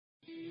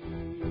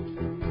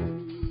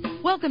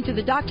Welcome to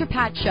the Dr.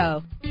 Pat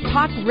Show.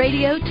 Talk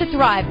radio to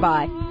thrive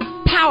by.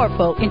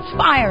 Powerful,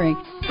 inspiring,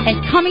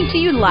 and coming to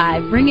you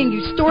live, bringing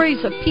you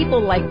stories of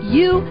people like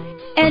you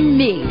and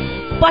me,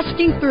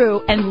 busting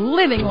through and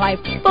living life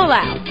full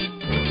out.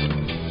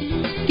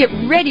 Get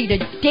ready to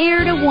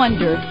dare to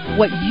wonder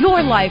what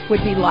your life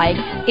would be like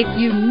if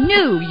you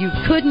knew you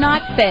could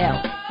not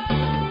fail.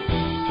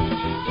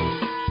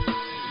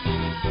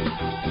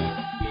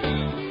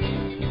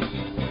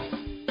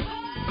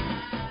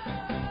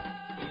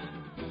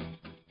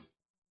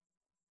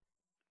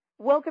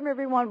 Welcome,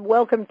 everyone.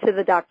 Welcome to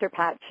the Dr.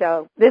 Pat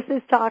Show. This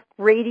is Talk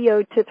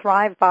Radio to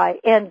Thrive By.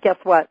 And guess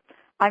what?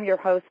 I'm your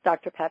host,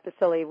 Dr. Pat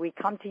Basile. We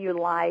come to you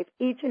live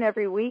each and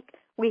every week.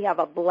 We have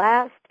a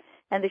blast,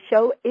 and the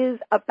show is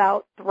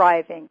about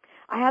thriving.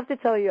 I have to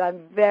tell you,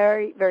 I'm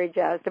very, very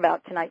jazzed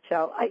about tonight's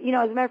show. As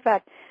a matter of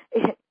fact,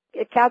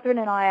 Catherine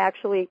and I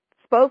actually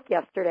spoke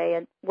yesterday,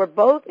 and we're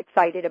both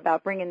excited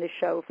about bringing the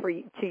show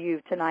to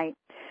you tonight.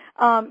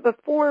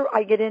 Before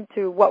I get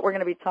into what we're going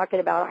to be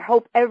talking about, I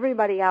hope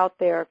everybody out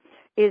there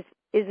is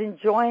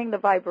enjoying the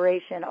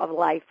vibration of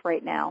life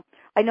right now.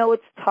 I know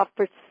it's tough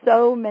for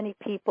so many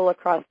people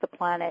across the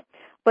planet,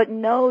 but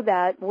know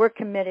that we're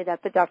committed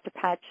at the Dr.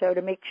 Pat Show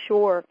to make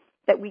sure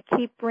that we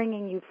keep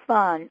bringing you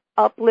fun,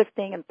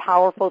 uplifting, and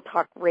powerful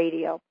talk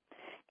radio.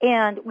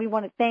 And we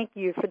want to thank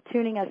you for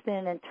tuning us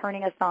in and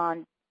turning us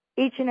on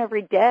each and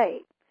every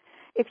day.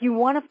 If you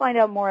want to find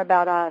out more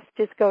about us,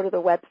 just go to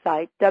the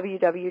website,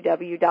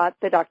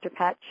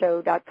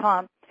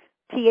 www.thedrpatshow.com,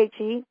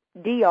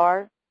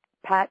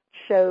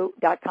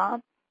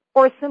 THEDR.patshow.com,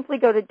 or simply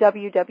go to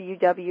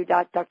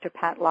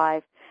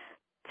www.drpatlive.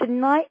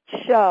 Tonight's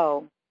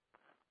show,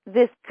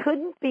 this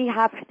couldn't be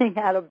happening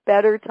at a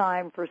better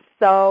time for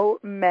so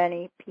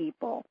many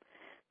people.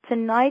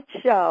 Tonight's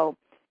show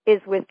is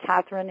with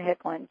Catherine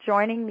Hickland,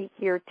 joining me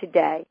here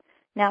today.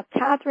 Now,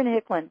 Catherine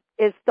Hickland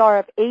is star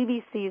of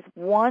ABC's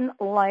One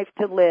Life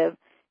to Live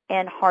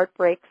and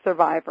Heartbreak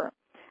Survivor.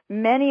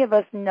 Many of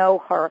us know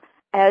her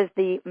as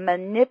the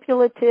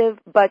manipulative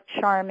but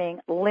charming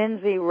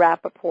Lindsay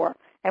Rappaport,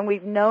 and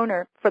we've known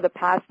her for the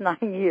past 9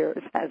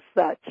 years as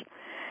such.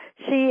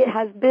 She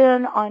has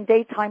been on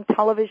daytime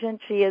television.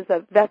 She is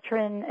a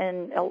veteran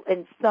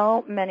in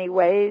so many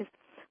ways,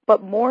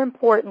 but more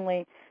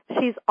importantly,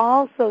 she's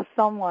also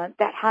someone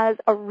that has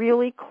a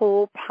really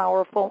cool,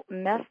 powerful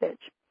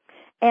message.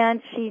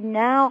 And she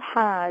now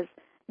has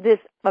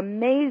this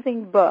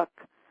amazing book,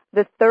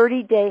 The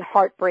 30-Day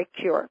Heartbreak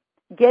Cure,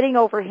 getting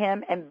over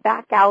him and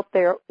back out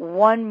there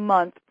 1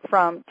 month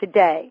from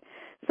today.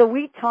 So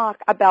we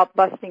talk about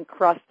busting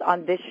crust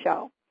on this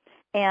show.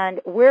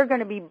 And we're going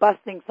to be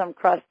busting some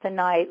crust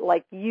tonight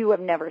like you have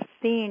never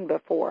seen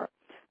before,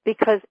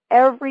 because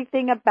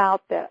everything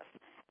about this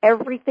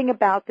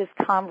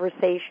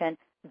conversation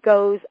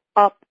goes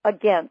up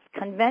against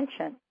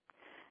convention.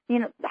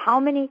 How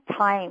many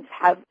times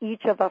have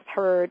each of us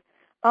heard,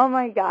 oh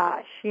my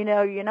gosh,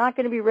 you're not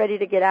going to be ready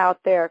to get out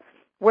there,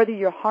 whether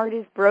your heart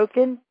is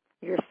broken,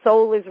 your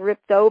soul is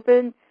ripped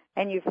open,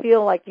 and you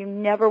feel like you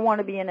never want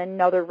to be in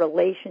another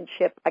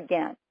relationship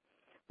again.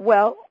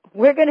 Well,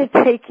 we're going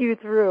to take you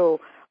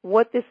through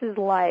what this is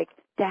like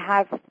to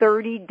have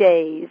 30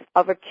 days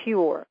of a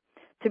cure,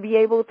 to be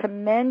able to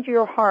mend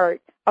your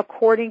heart,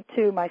 according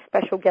to my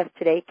special guest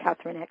today,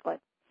 Catherine Hickland.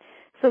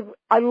 So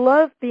I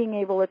love being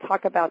able to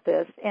talk about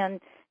this,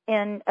 and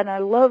I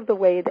love the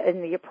way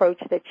and the approach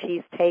that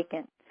she's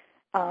taken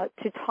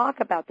to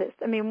talk about this.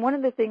 I mean, one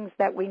of the things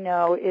that we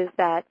know is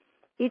that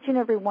each and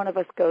every one of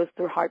us goes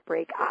through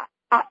heartbreak.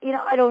 I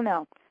don't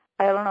know.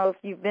 I don't know if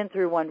you've been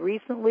through one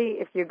recently,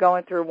 if you're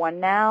going through one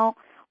now,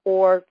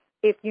 or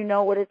if you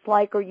know what it's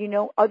like, or you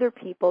know other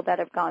people that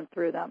have gone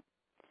through them.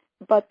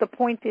 But the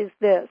point is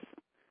this: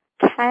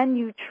 can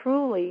you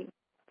truly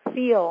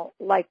feel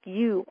like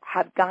you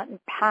have gotten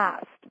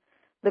past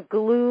the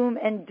gloom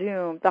and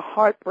doom, the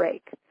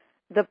heartbreak,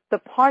 the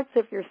parts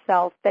of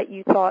yourself that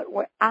you thought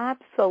were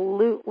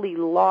absolutely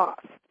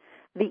lost,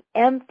 the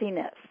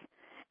emptiness?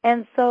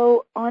 And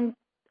so on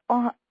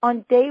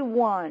day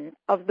one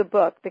of the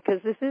book,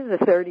 because this is a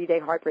 30-day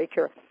heartbreak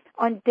cure,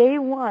 on day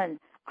one,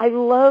 I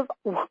love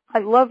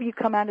you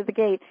come out of the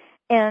gate,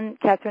 and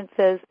Catherine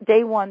says,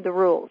 day one, the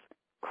rules: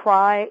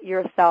 cry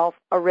yourself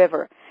a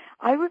river.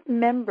 I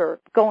remember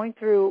going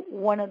through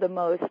one of the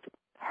most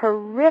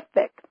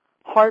horrific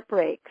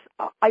heartbreaks.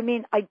 I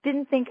mean, I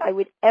didn't think I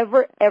would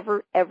ever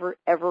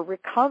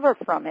recover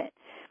from it.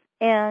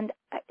 And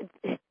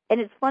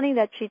it's funny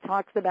that she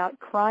talks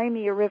about Cry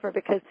Me a River,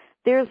 because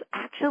there's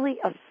actually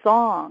a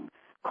song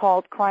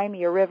called Cry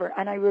Me a River,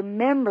 and I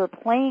remember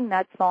playing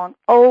that song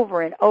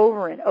over and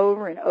over and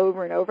over and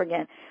over and over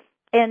again.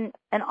 And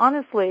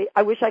honestly,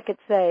 I wish I could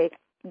say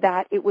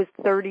that it was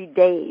 30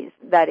 days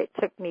that it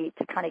took me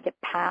to kind of get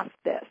past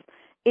this.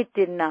 It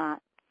did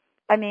not.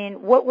 I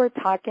mean, what we're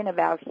talking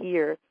about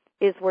here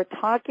is we're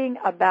talking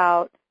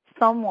about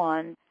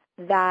someone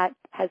that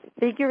has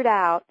figured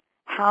out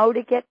how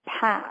to get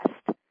past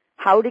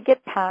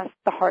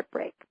the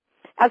heartbreak.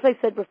 as I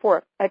said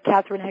before,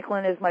 Catherine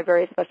Hickland is my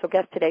very special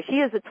guest today. She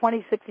is a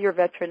 26-year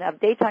veteran of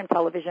daytime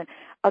television,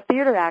 a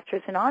theater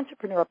actress, an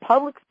entrepreneur, a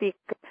public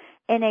speaker,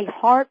 and a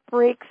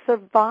heartbreak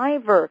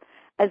survivor.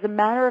 As a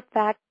matter of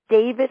fact,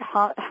 David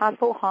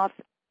Hasselhoff's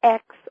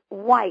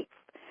ex-wife.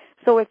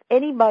 So if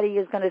anybody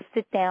is going to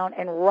sit down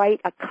and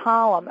write a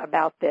column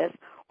about this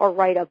or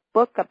write a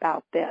book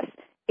about this,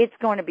 it's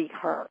going to be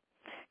her.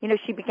 You know,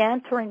 she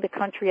began touring the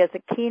country as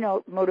a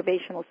keynote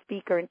motivational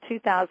speaker in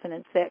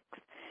 2006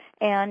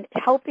 and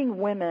helping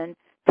women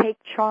take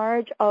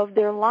charge of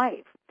their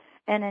life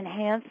and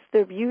enhance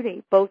their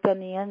beauty, both on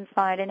the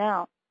inside and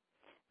out.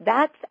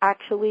 That's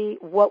actually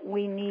what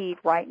we need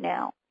right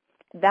now.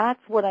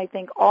 That's what I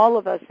think all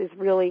of us is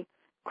really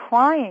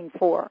crying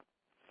for.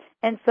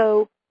 And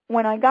so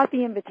when I got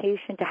the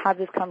invitation to have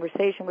this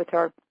conversation with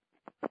her,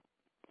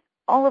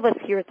 all of us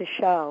here at the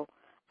show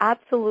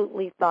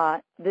absolutely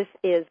thought this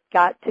is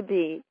got to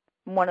be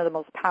one of the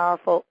most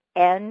powerful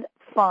and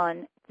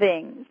fun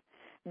things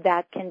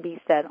that can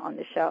be said on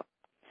the show.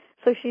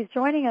 So she's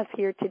joining us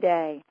here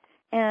today,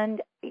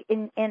 and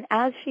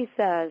as she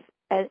says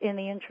in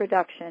the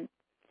introduction,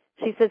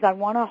 she says, I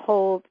want to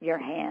hold your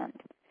hand.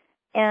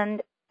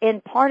 And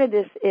part of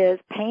this is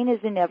pain is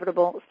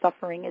inevitable,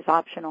 suffering is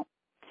optional.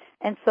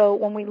 And so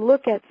when we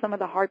look at some of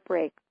the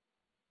heartbreak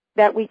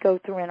that we go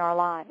through in our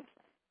lives,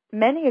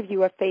 many of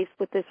you are faced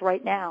with this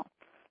right now.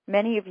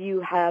 Many of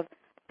you have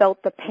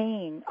felt the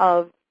pain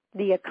of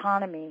the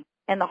economy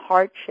and the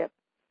hardship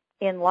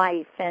in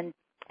life and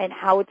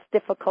how it's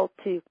difficult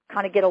to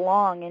kind of get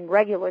along in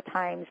regular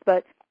times,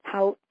 but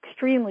how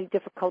extremely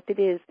difficult it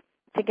is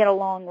to get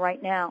along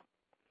right now.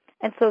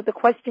 And so the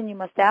question you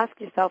must ask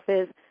yourself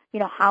is, you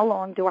know, how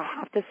long do I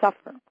have to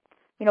suffer?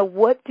 You know,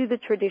 what do the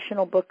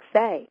traditional books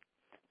say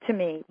to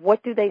me?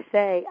 What do they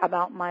say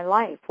about my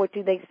life? What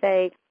do they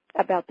say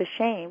about the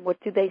shame?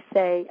 What do they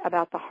say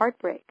about the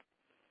heartbreak?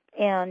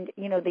 And,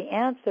 you know, the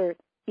answer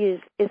is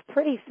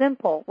pretty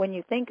simple when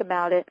you think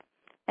about it,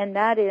 and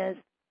that is,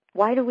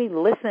 why do we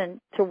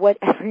listen to what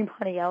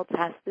everybody else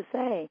has to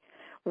say?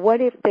 What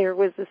if there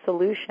was a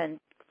solution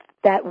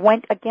that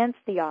went against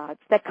the odds,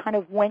 that kind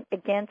of went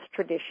against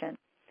tradition?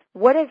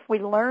 What if we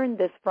learned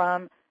this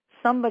from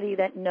somebody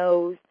that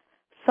knows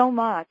so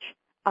much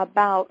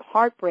about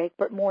heartbreak,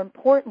 but more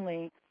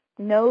importantly,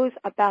 knows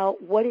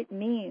about what it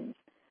means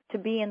to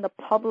be in the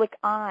public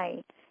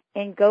eye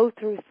and go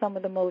through some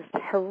of the most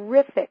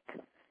horrific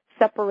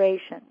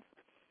separations?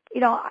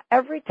 You know,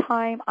 every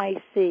time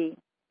I see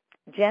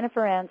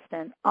Jennifer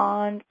Aniston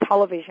on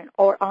television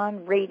or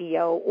on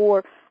radio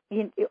or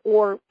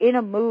in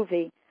a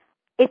movie,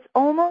 it's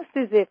almost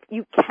as if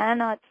you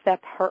cannot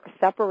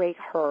separate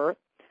her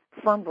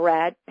from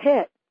Brad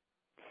Pitt.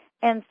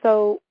 And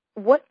so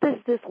what does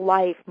this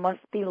life must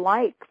be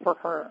like for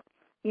her?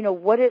 You know,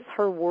 what is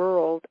her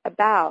world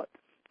about?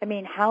 I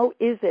mean, how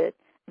is it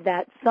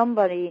that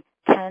somebody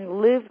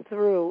can live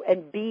through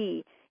and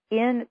be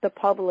in the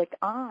public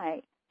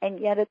eye and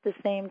yet at the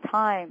same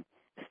time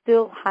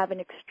still have an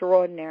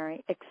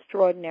extraordinary,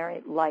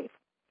 extraordinary life?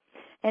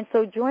 And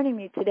so joining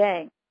me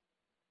today,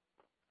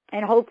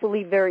 and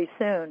hopefully very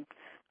soon,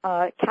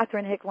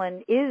 Catherine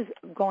Hickland is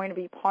going to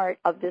be part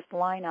of this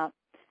lineup,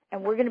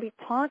 and we're going to be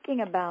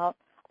talking about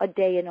a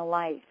day in a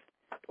life,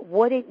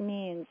 what it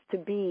means to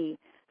be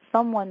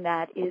someone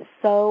that is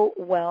so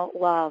well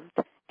loved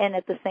and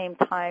at the same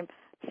time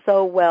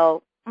so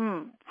well,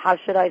 how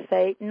should I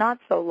say, not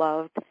so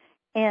loved,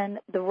 and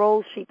the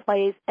role she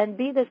plays, and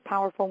be this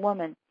powerful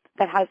woman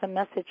that has a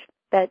message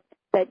that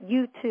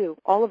you too,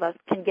 all of us,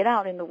 can get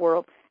out in the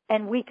world,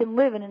 and we can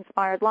live an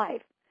inspired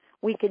life.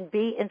 We can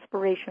be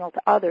inspirational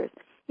to others.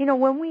 You know,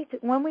 when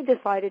we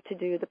decided to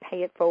do the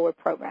Pay It Forward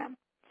program,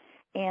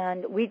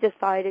 and we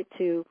decided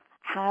to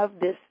have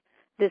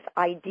this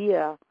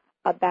idea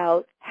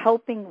about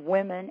helping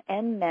women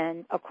and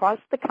men across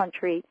the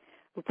country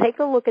who take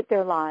a look at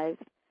their lives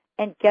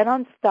and get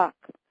unstuck,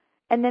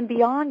 and then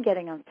beyond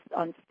getting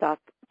unstuck,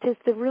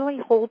 just to really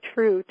hold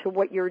true to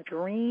what your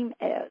dream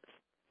is.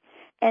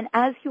 And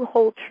as you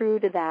hold true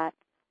to that,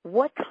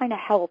 what kind of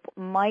help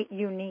might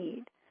you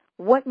need?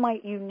 What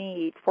might you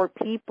need for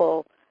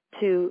people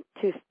to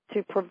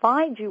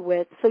provide you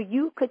with so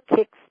you could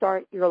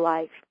kickstart your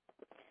life?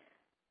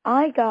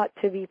 I got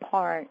to be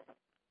part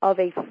of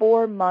a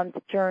 4-month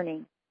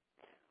journey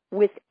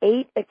with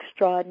 8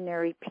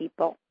 extraordinary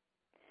people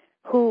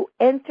who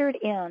entered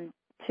into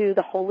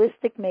the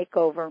holistic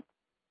makeover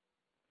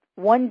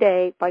one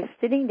day by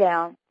sitting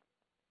down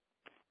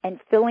and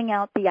filling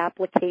out the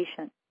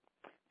application,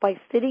 by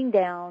sitting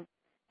down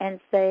and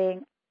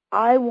saying,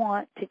 I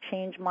want to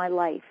change my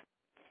life.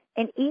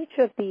 And each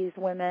of these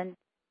women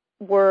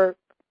were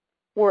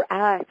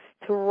asked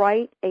to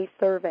write a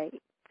survey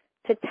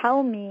to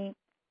tell me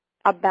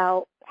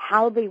about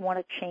how they want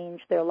to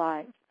change their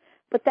lives.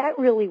 But that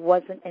really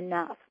wasn't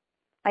enough.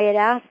 I had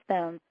asked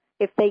them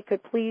if they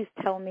could please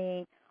tell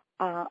me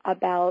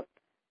about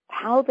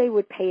how they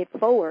would pay it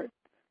forward.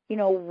 You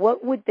know,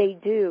 what would they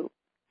do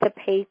to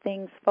pay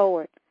things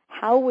forward?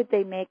 How would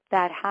they make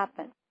that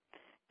happen?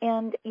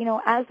 And, you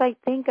know, as I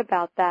think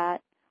about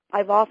that,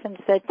 I've often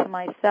said to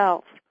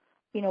myself,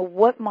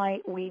 what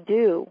might we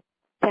do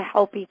to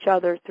help each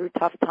other through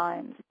tough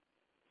times?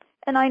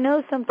 And I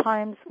know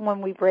sometimes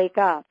when we break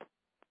up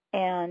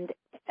and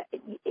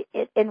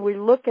we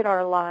look at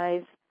our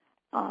lives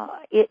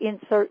in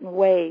certain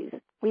ways,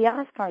 we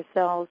ask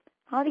ourselves,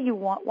 why do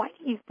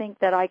you think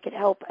that I could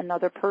help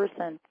another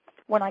person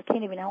when I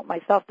can't even help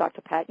myself,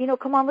 Dr. Pat?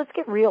 Come on, let's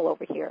get real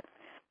over here.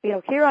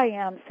 Here I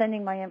am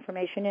sending my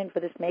information in for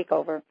this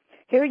makeover.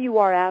 Here you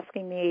are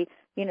asking me,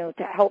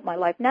 to help my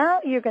life. Now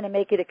you're going to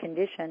make it a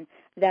condition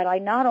that I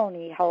not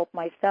only help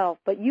myself,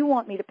 but you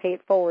want me to pay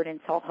it forward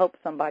and help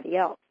somebody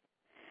else.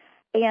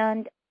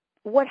 And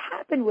what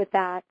happened with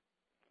that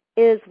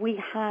is we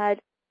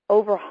had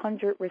over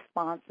 100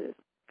 responses.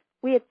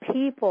 We had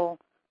people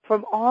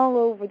from all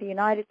over the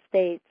United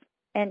States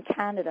and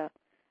Canada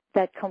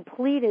that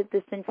completed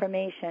this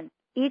information.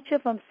 Each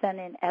of them sent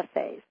in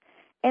essays.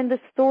 And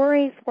the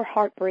stories were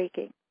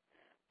heartbreaking.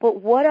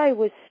 But what I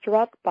was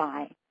struck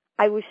by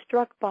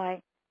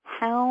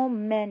how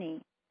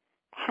many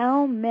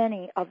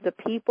of the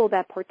people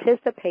that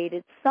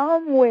participated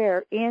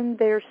somewhere in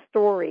their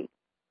story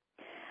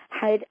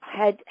had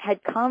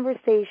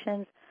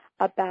conversations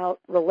about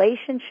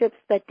relationships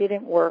that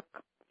didn't work,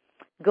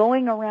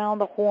 going around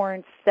the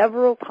horn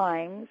several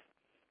times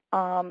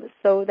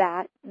so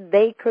that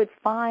they could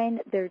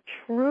find their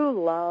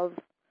true love,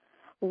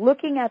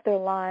 looking at their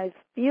lives,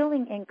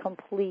 feeling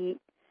incomplete,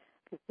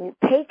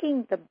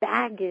 taking the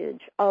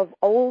baggage of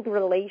old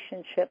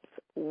relationships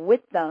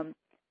with them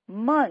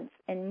months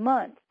and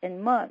months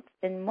and months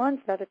and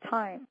months at a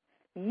time,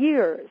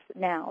 years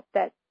now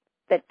that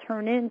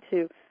turn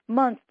into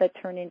months that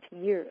turn into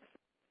years.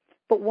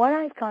 But what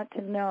I've got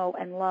to know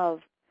and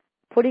love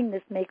putting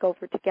this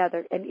makeover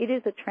together, and it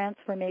is a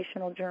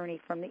transformational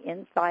journey from the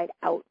inside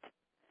out.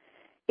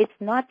 It's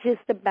not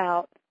just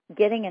about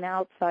getting an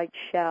outside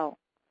shell.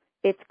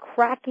 It's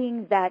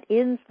cracking that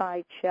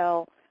inside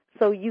shell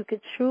so you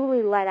could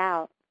truly let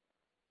out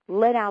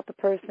the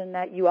person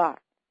that you are.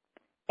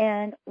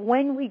 And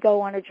when we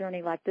go on a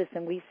journey like this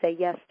and we say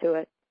yes to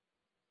it,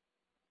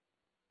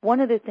 one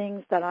of the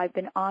things that I've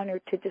been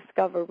honored to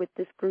discover with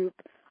this group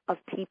of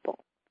people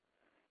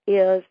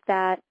is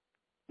that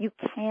you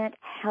can't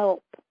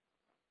help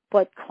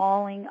but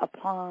calling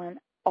upon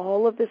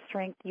all of the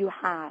strength you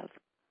have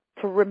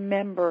to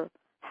remember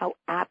how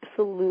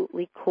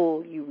absolutely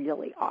cool you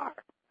really are,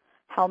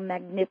 how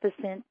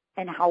magnificent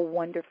and how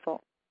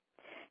wonderful.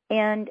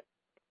 And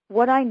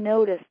what I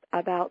noticed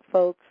about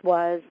folks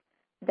was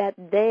that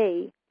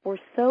they were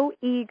so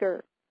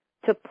eager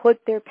to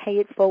put their Pay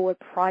It Forward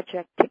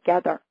project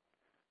together.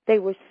 They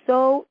were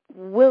so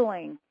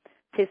willing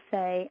to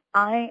say,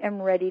 I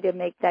am ready to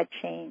make that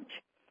change.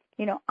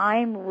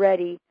 I'm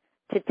ready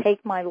to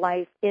take my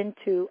life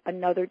into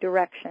another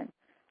direction.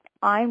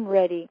 I'm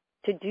ready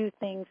to do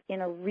things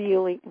in a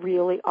really,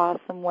 really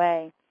awesome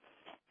way.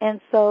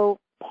 And so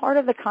part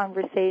of the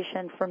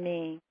conversation for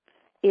me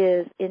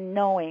is in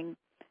knowing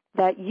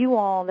that you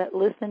all that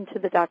listen to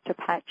the Dr.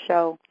 Pat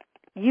Show,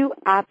 you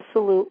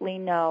absolutely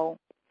know,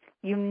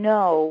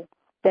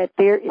 that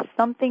there is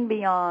something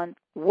beyond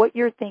what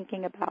you're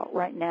thinking about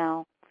right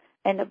now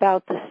and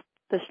about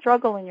the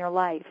struggle in your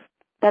life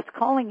that's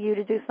calling you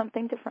to do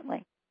something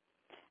differently.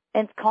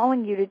 And it's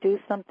calling you to do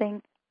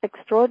something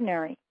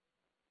extraordinary.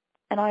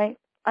 And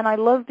I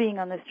love being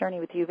on this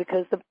journey with you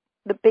because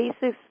the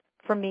basis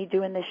for me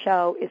doing this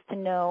show is to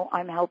know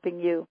I'm helping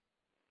you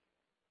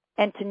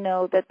and to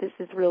know that this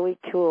is really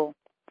cool.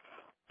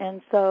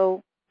 And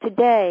so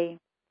today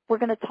we're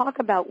going to talk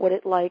about what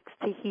it likes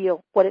to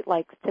heal, what it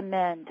likes to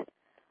mend,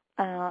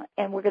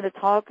 and we're going to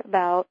talk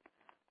about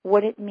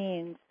what it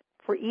means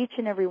for each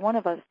and every one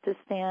of us to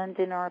stand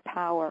in our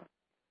power.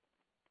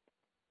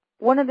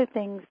 One of the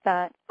things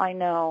that I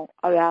know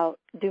about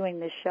doing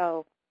this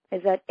show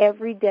is that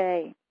every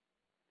day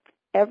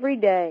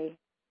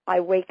I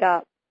wake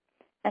up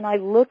and I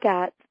look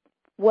at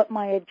what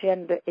my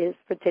agenda is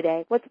for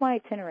today. What's my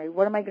itinerary?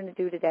 What am I going to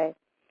do today?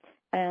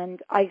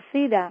 And I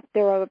see that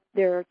there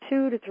are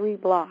 2 to 3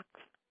 blocks,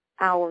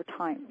 hour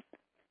times,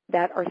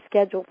 that are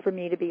scheduled for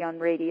me to be on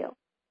radio.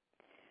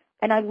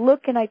 And I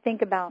look and I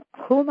think about,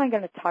 who am I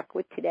going to talk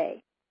with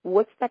today?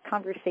 What's that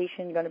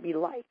conversation going to be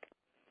like?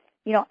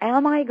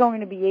 Am I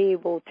going to be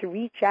able to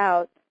reach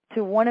out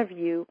to one of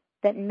you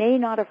that may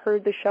not have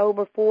heard the show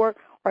before,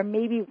 or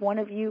maybe one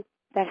of you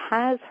that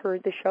has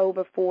heard the show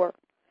before?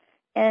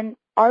 And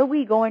are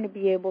we going to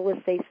be able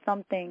to say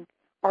something?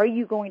 Are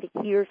you going to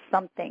hear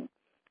something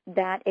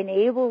that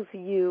enables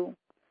you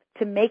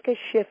to make a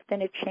shift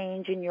and a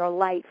change in your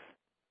life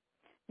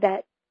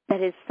that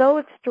is so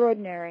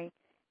extraordinary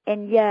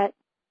and yet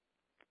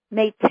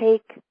may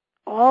take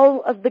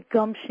all of the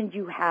gumption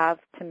you have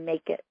to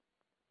make it?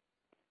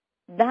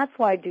 That's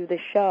why I do the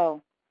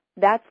show.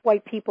 That's why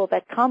people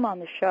that come on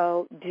the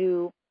show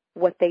do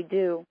what they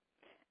do.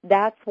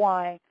 That's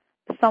why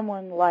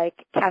someone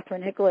like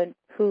Catherine Hickland,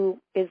 who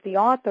is the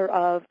author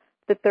of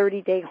the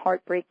 30-Day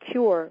Heartbreak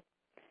Cure,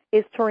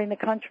 is touring the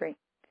country,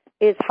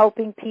 is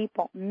helping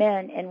people,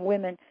 men and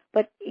women,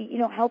 but,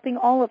 helping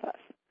all of us.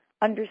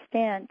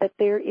 understand that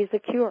there is a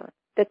cure,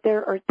 that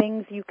there are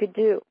things you could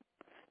do,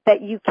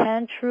 that you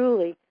can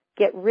truly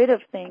get rid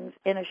of things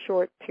in a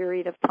short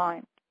period of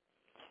time.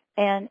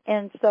 And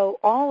so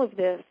all of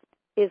this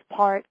is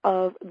part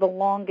of the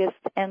longest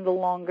and the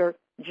longer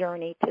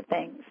journey to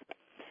things.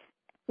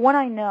 What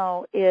I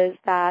know is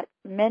that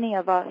many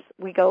of us,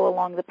 we go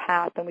along the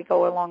path and we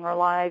go along our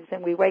lives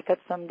and we wake up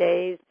some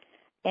days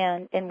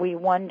and we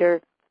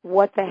wonder,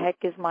 what the heck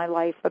is my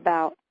life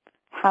about?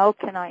 How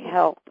can I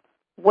help?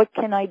 What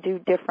can I do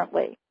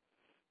differently?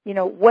 You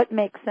know, what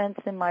makes sense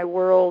in my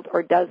world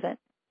or doesn't?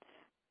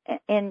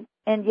 And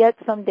yet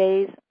some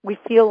days we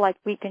feel like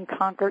we can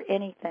conquer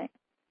anything.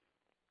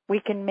 We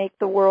can make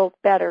the world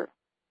better.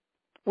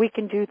 We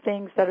can do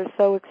things that are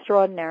so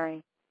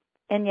extraordinary.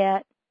 And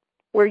yet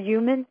we're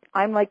human.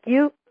 I'm like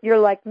you. You're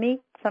like me.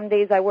 Some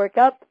days I work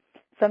up.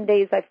 Some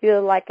days I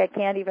feel like I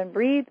can't even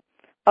breathe.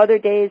 Other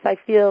days I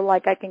feel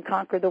like I can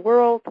conquer the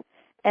world.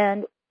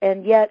 And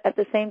yet at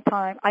the same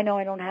time, I know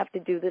I don't have to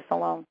do this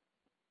alone.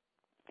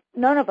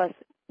 None of us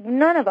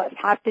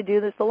have to do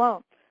this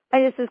alone.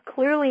 This is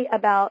clearly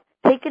about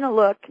taking a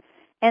look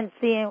and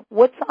seeing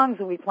what songs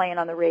are we playing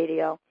on the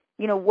radio.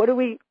 You know, what are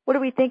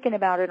we thinking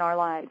about in our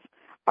lives?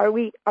 Are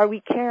we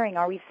caring?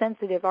 Are we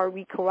sensitive? Are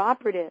we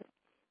cooperative?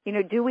 You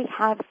know, do we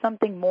have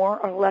something more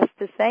or less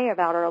to say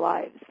about our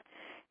lives?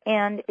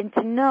 And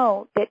to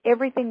know that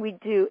everything we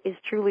do is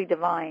truly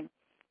divine.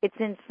 It's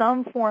in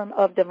some form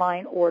of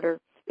divine order.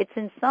 It's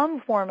in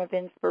some form of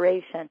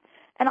inspiration.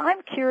 And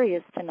I'm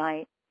curious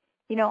tonight,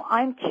 you know,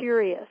 I'm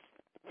curious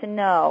to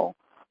know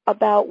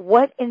about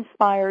what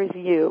inspires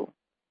you.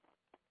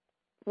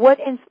 What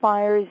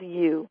inspires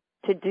you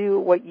to do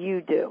what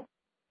you do?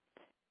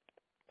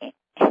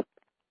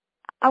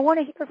 I want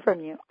to hear from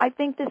you. I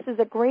think this is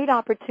a great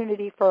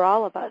opportunity for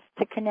all of us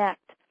to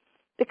connect,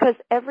 because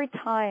every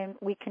time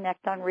we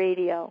connect on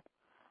radio,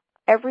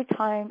 every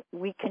time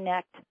we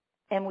connect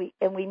and we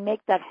make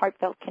that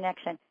heartfelt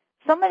connection,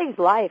 somebody's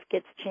life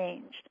gets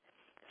changed.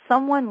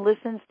 Someone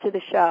listens to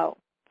the show,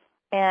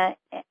 and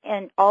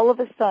all of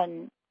a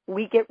sudden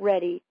we get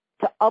ready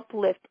to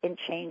uplift and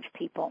change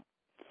people.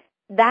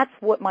 That's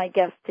what my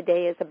guest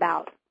today is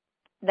about.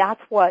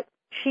 That's what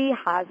she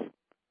has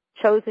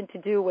chosen to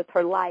do with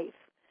her life.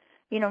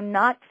 You know,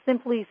 not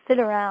simply sit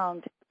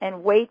around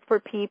and wait for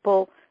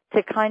people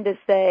to kind of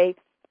say,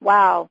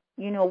 wow,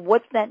 you know,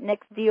 what's that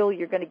next deal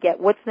you're going to get?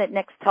 What's that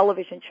next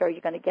television show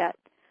you're going to get?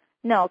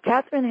 No,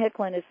 Catherine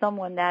Hickland is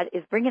someone that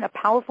is bringing a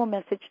powerful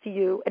message to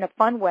you in a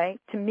fun way,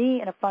 to me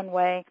in a fun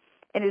way,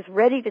 and is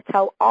ready to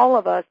tell all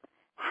of us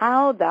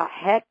how the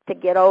heck to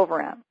get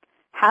over him,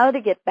 how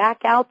to get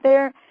back out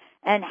there,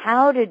 and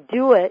how to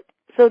do it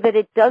so that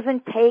it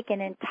doesn't take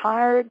an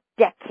entire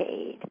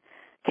decade.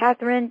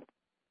 Catherine,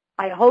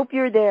 I hope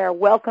you're there.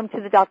 Welcome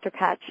to the Dr.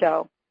 Pat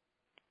Show.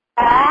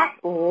 At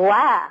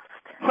last.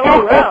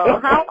 Hello.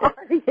 How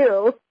are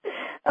you?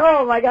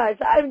 Oh, my gosh.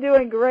 I'm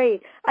doing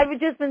great. I've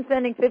just been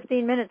spending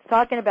 15 minutes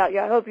talking about you.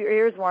 I hope your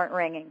ears weren't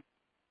ringing.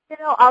 You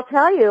know, I'll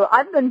tell you,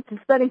 I've been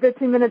spending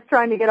 15 minutes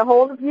trying to get a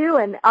hold of you,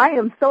 and I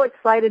am so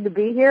excited to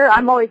be here.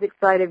 I'm always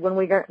excited when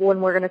we're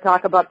going to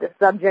talk about this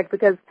subject,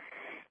 because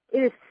it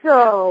is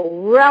so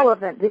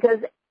relevant, because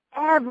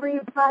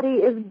everybody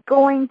is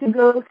going to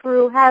go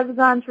through, has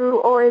gone through,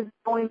 or is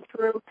going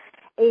through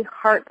a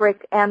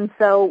heartbreak, and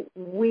so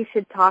we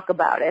should talk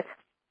about it.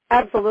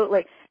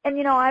 Absolutely. And,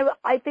 you know,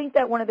 I think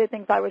that one of the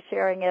things I was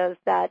sharing is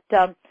that,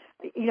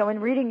 you know, in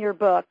reading your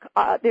book,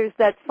 there's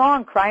that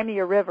song, Cry Me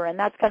a River, and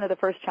that's kind of the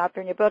first chapter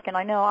in your book. And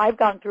I know I've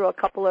gone through a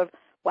couple of,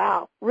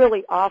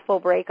 really awful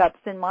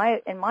breakups in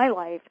my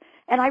life.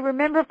 And I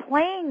remember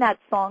playing that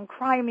song,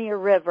 Cry Me a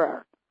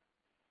River.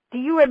 Do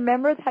you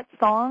remember that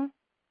song?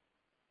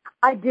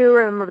 I do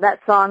remember that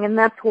song, and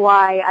that's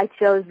why I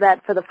chose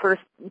that for the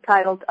first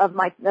title of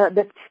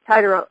the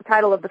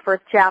title of the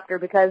first chapter,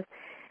 because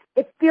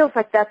it feels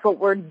like that's what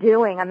we're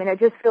doing. I mean, it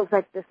just feels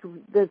like this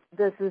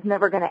is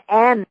never going to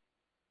end.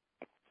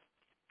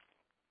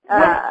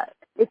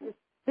 It just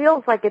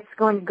feels like it's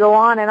going to go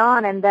on,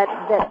 and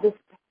that this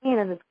pain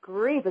and this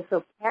grief is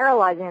so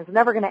paralyzing. It's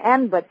never going to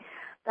end, but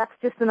that's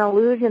just an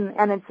illusion,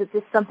 and it's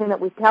just something that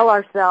we tell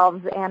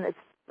ourselves, and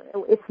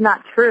it's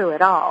not true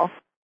at all.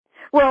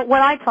 Well,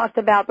 what I talked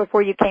about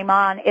before you came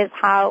on is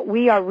how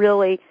we are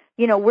really,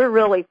 you know,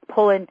 we're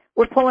pulling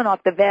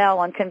off the veil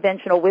on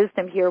conventional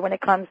wisdom here when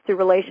it comes to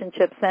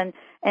relationships and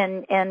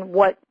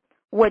what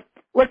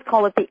let's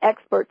call it the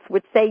experts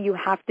would say you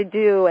have to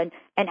do, and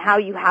how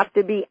you have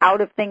to be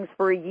out of things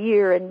for a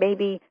year and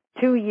maybe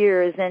 2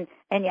 years, and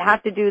you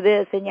have to do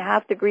this, and you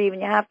have to grieve,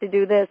 and you have to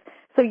do this.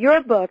 So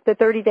your book, The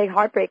 30-Day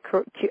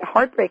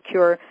Heartbreak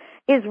Cure,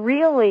 is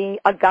really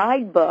a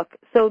guidebook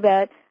so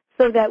that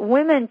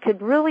women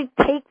could really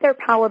take their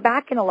power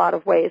back in a lot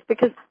of ways.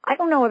 Because I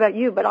don't know about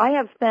you, but I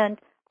have spent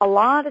a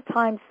lot of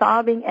time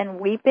sobbing and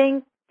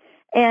weeping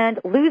and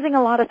losing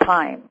a lot of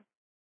time.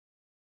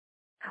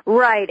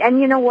 Right, and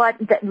you know what?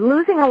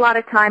 Losing a lot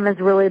of time is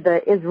really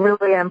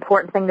an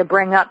important thing to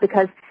bring up,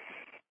 because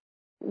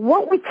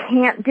what we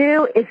can't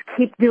do is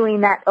keep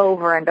doing that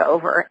over and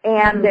over.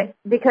 And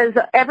because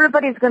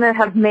everybody's going to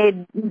have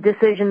made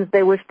decisions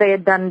they wish they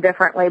had done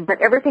differently,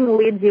 but everything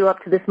leads you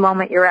up to this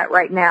moment you're at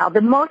right now.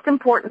 The most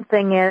important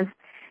thing is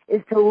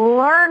to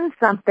learn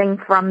something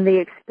from the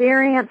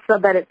experience so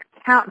that it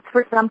counts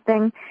for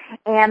something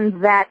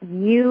and that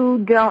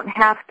you don't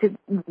have to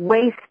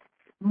waste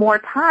more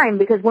time,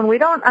 because when we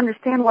don't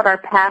understand what our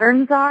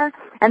patterns are,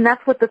 and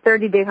that's what the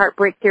 30-day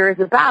Heartbreak Cure is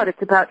about.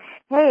 It's about,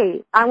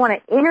 hey, I want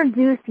to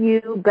introduce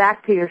you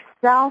back to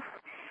yourself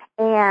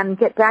and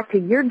get back to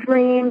your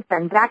dreams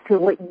and back to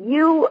what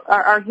you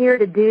are here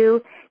to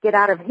do, get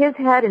out of his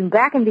head and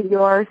back into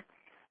yours.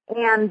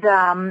 And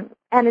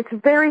it's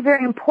very,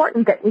 very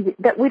important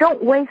that we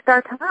don't waste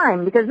our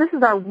time, because this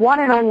is our one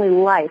and only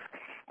life.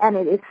 And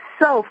it is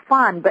so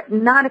fun, but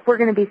not if we're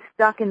going to be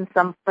stuck in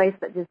some place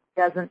that just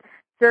doesn't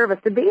serve us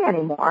to be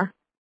anymore.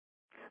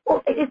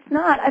 Well, it's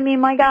not. I mean,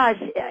 my gosh,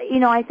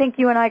 I think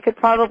you and I could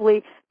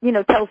probably,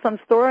 tell some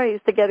stories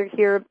together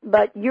here,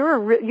 but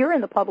you're in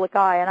the public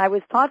eye, and I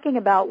was talking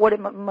about what it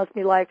must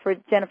be like for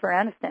Jennifer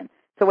Aniston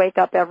to wake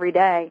up every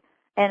day,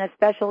 and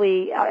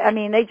especially,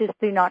 they just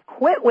do not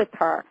quit with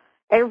her.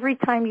 Every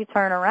time you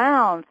turn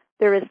around,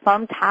 there is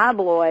some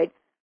tabloid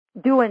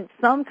doing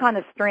some kind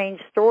of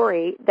strange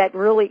story that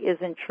really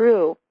isn't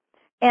true.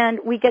 And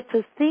we get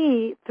to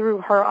see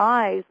through her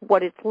eyes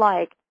what it's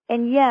like.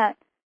 And yet,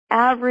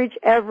 average,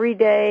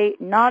 everyday,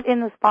 not in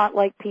the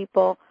spotlight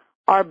people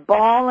are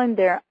bawling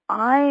their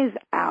eyes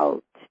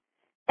out.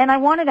 And I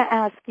wanted to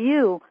ask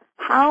you,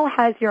 how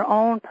has your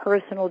own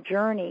personal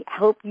journey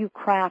helped you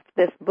craft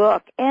this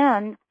book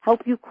and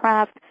help you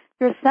craft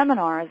your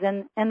seminars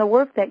and the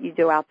work that you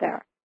do out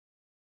there?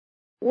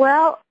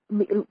 Well,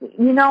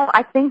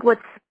 I think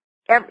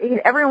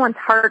everyone's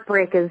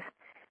heartbreak is,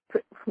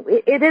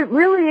 it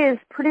really is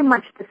pretty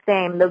much the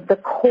same, the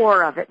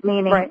core of it,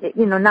 meaning, right.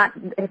 Not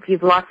if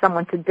you've lost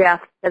someone to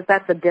death, because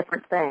that's a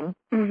different thing.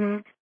 Mm-hmm.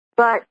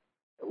 But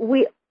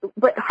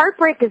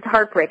heartbreak is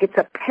heartbreak. It's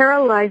a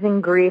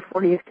paralyzing grief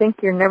where you think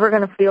you're never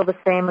going to feel the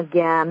same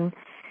again,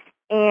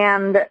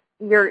 and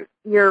your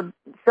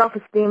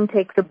self-esteem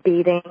takes a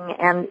beating,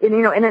 and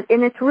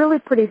it's really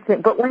pretty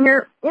simple. But when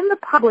you're in the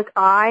public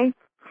eye,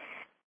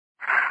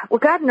 well,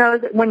 God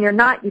knows that when you're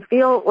not, you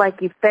feel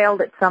like you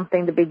failed at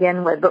something to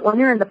begin with. But when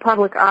you're in the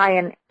public eye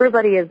and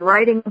everybody is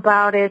writing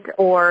about it,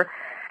 or,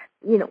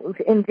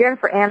 in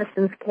Jennifer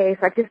Aniston's case,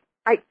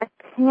 I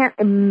can't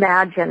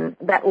imagine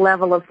that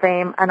level of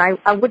fame, and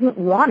I wouldn't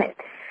want it.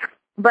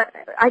 But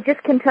I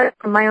just can tell you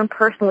from my own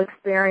personal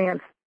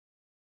experience.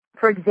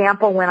 For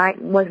example, when I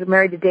was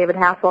married to David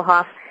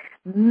Hasselhoff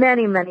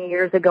many, many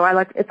years ago,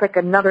 it's like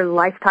another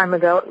lifetime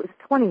ago. It was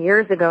 20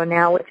 years ago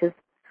now, which is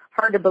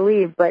hard to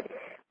believe, but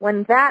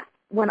when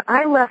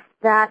I left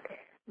that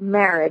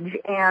marriage,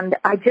 and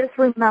I just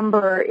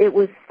remember it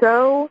was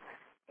so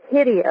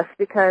hideous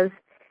because,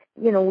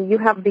 you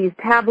have these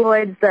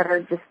tabloids that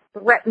are just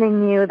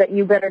threatening you that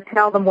you better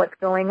tell them what's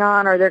going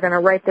on or they're going to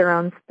write their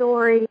own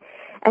story.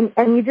 And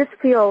you just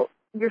feel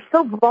you're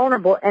so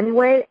vulnerable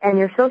anyway, and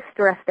you're so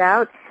stressed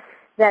out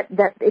that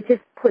it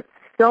just puts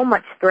so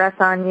much stress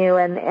on you,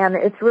 and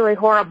it's really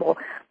horrible.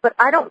 But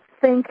I don't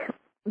think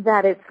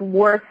that it's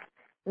worth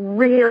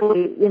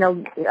really,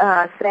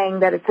 saying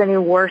that it's any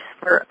worse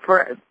for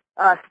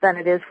us than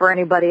it is for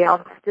anybody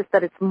else. It's just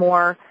that it's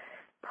more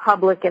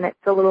public and it's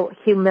a little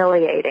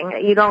humiliating.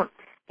 You don't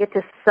get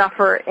to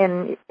suffer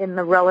in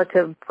the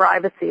relative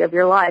privacy of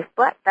your life,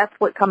 but that's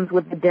what comes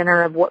with the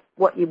dinner of what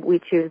we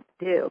choose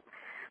to do.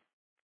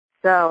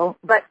 So,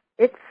 but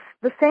it's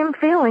the same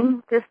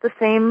feeling, just the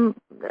same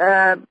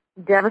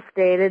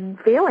devastated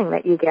feeling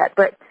that you get.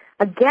 But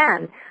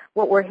again,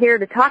 what we're here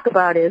to talk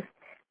about is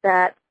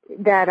that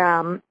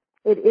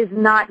it is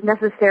not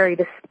necessary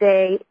to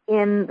stay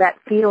in that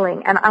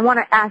feeling. And I want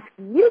to ask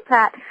you,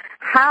 Pat,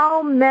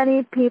 how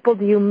many people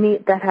do you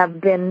meet that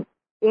have been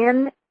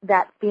in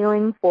that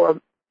feeling for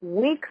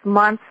weeks,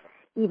 months,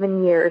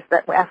 even years,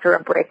 that after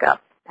a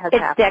breakup has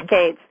happened? It's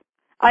decades.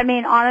 I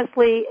mean,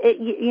 honestly,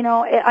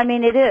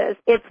 it is.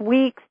 It's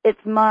weeks,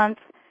 it's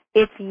months,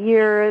 it's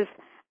years,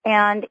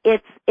 and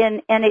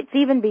it's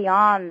even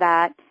beyond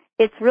that.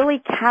 It's really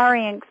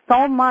carrying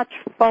so much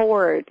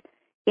forward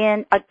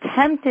in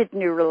attempted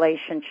new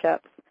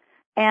relationships,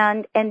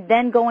 and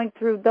then going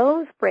through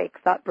those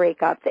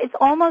breakups. It's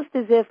almost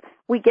as if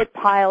we get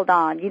piled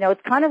on.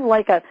 It's kind of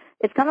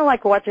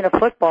like watching a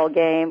football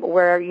game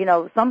where,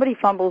 somebody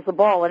fumbles the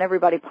ball and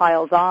everybody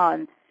piles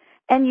on,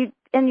 and you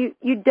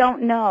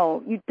don't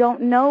know. You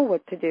don't know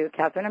what to do,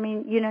 Catherine. I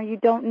mean, you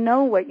don't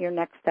know what your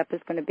next step is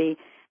going to be,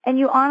 and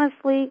you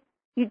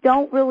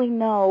don't really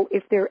know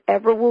if there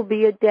ever will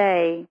be a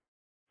day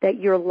that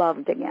you're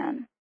loved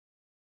again.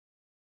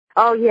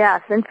 Oh,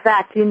 yes. In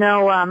fact, when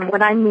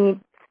I meet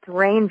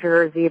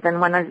strangers, even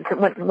when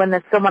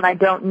there's someone I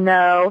don't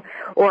know,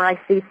 or I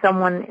see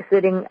someone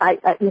sitting,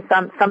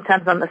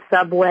 sometimes on the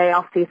subway,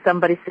 I'll see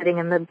somebody sitting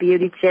in the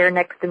beauty chair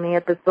next to me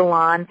at the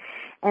salon.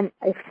 And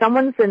if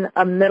someone's in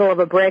the middle of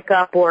a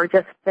breakup or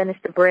just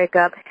finished a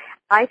breakup,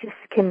 I just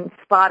can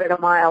spot it a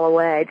mile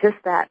away. Just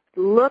that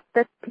look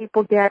that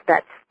people get,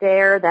 that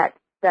stare, that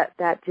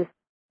just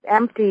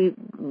empty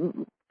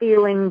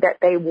feeling that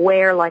they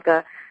wear like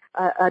a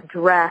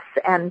dress.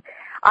 And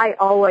I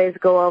always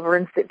go over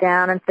and sit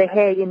down and say,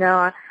 hey,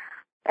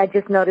 I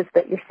just noticed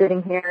that you're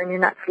sitting here and you're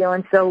not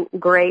feeling so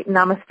great, and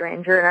I'm a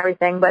stranger and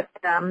everything, but,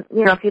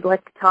 if you'd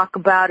like to talk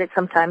about it,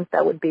 sometimes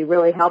that would be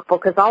really helpful,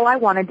 because all I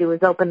want to do is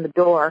open the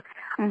door.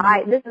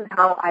 Mm-hmm. This is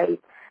how I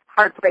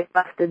heartbreak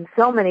busted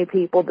so many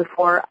people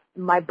before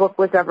my book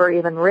was ever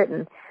even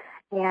written.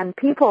 And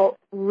people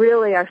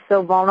really are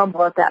so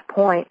vulnerable at that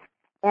point,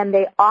 and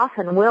they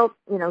often will,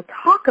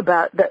 talk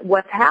about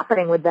what's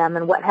happening with them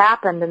and what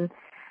happened,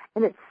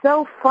 and it's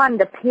so fun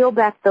to peel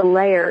back the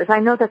layers. I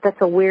know that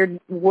that's a weird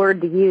word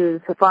to use,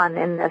 fun,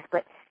 in this,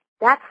 but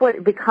that's what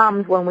it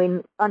becomes when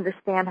we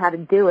understand how to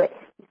do it.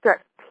 You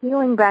start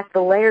peeling back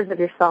the layers of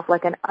yourself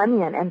like an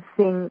onion and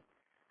seeing,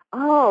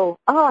 oh,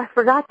 I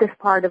forgot this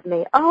part of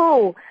me.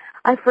 Oh,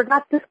 I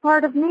forgot this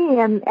part of me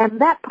and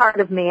that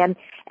part of me, and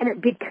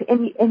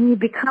you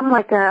become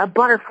like a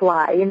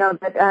butterfly,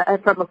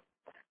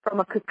 from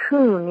a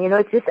cocoon.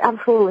 It's just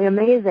absolutely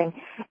amazing.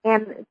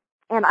 And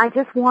I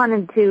just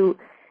wanted to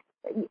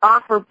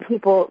offer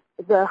people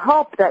the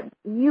hope that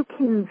you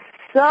can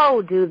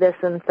so do this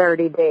in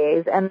 30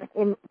 days,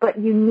 but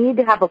you need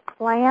to have a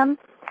plan,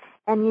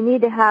 and you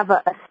need to have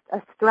a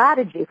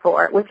strategy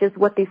for it, which is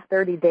what these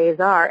 30 days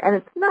are. And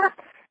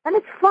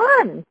it's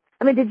fun.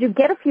 I mean, did you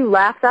get a few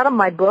laughs out of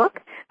my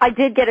book? I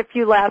did get a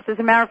few laughs. As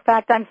a matter of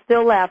fact, I'm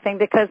still laughing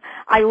because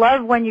I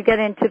love when you get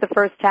into the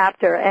first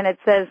chapter and it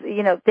says,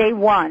 day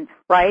one,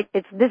 right?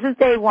 This is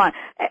day one.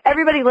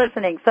 Everybody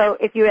listening, so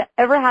if you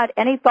ever had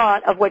any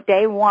thought of what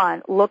day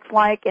one looks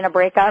like in a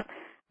breakup,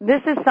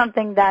 this is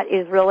something that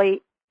is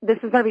this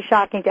is going to be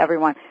shocking to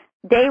everyone.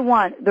 Day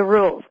one, the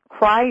rules.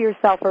 Cry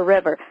yourself a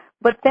river.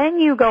 But then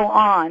you go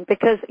on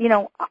because,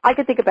 I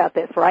could think about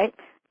this, right?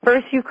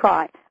 First you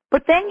cry.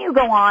 But then you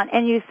go on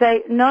and you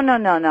say, no.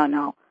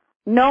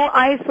 No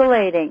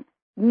isolating.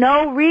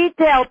 No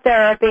retail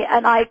therapy.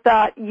 And I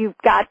thought, you've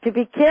got to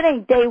be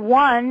kidding. Day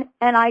one,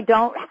 and I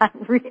don't have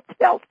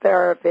retail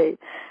therapy.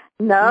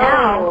 No.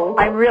 Now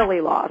I'm really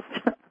lost.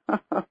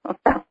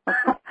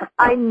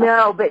 I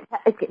know, but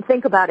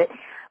think about it.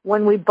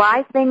 When we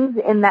buy things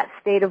in that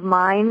state of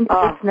mind,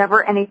 it's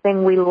never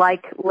anything we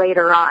like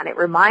later on. It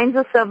reminds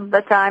us of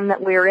the time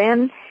that we're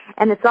in,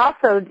 and it's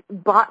also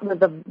bought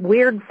with a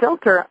weird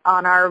filter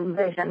on our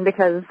vision,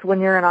 because when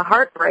you're in a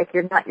heartbreak,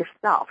 you're not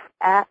yourself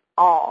at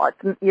all.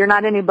 You're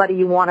not anybody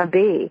you want to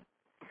be.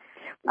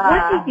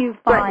 What did you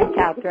find,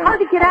 Catherine? It's hard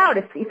to get out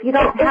if you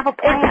don't have a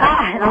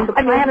plan. The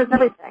plan is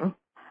everything.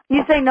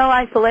 You say no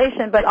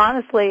isolation, but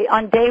honestly,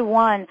 on day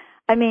one,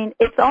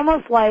 it's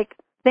almost like,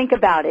 think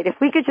about it. If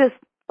we could just,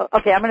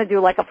 okay, I'm going to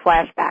do like a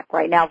flashback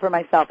right now for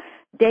myself.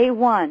 Day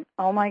one,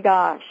 oh my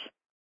gosh,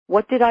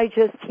 what did I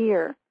just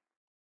hear?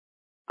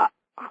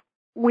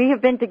 We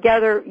have been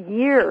together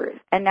years,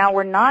 and now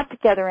we're not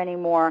together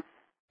anymore.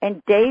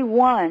 And day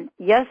one,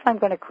 yes, I'm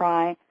going to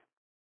cry,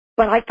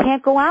 but I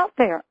can't go out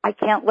there. I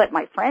can't let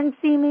my friends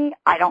see me.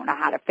 I don't know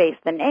how to face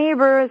the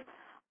neighbors.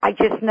 I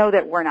just know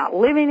that we're not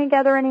living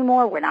together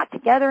anymore. We're not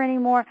together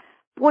anymore.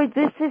 Boy,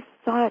 this is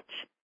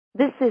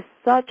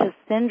such a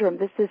syndrome.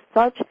 This is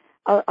such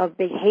a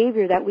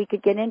behavior that we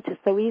could get into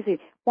so easy.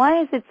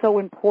 Why is it so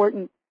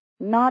important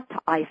not to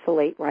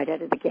isolate right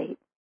out of the gate?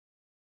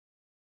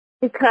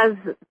 Because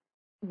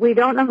we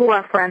don't know who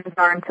our friends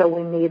are until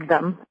we need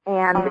them,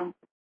 and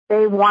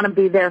they want to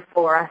be there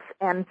for us,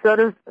 and so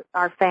does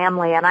our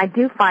family. And I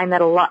do find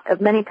that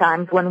many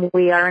times when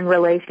we are in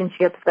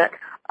relationships that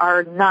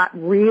are not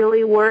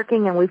really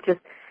working, and we've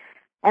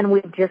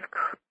just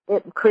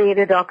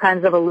created all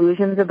kinds of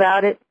illusions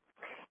about it,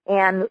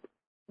 and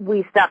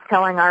we stop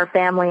telling our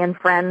family and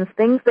friends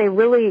things we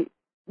really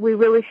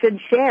should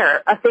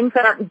share, things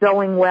that aren't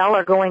going well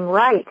or going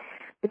right,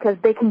 because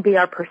they can be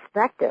our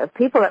perspective.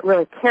 People that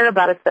really care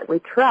about us, that we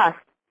trust,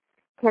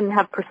 can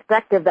have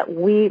perspective that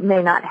we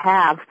may not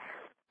have.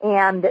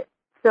 And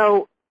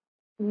so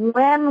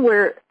when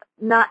we're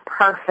not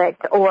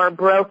perfect or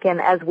broken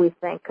as we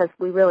think, because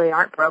we really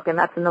aren't broken,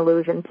 that's an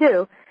illusion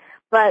too,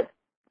 but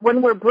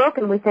when we're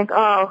broken, we think,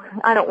 oh,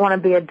 I don't want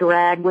to be a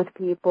drag with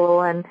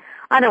people, and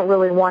I don't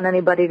really want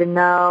anybody to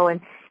know.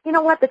 And you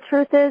know what? The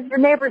truth is, your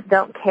neighbors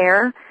don't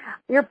care.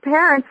 Your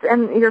parents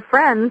and your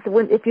friends,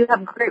 if you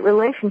have great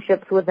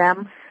relationships with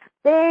them,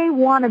 they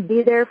want to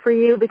be there for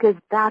you, because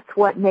that's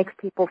what makes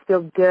people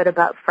feel good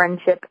about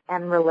friendship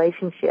and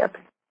relationships.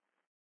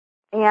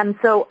 And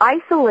so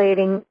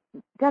isolating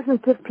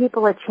doesn't give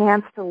people a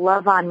chance to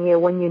love on you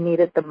when you need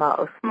it the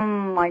most. Oh,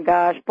 my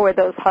gosh. Boy,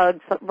 those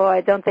hugs,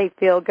 boy, don't they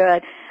feel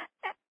good.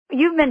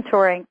 You've been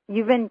touring.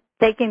 You've been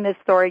taking this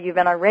story. You've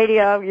been on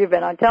radio. You've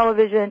been on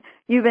television.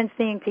 You've been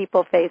seeing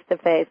people face to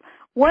face.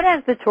 What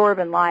has the tour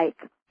been like?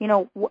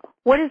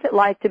 What is it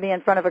like to be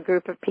in front of a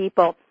group of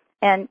people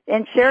and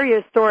share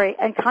your story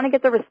and kind of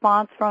get the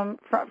response from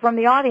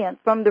the audience,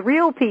 from the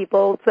real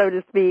people, so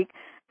to speak,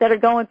 that are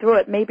going through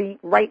it maybe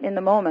right in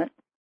the moment?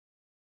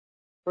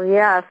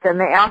 Yes, and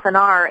they often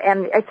are.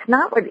 And it's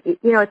not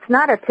it's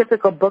not a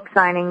typical book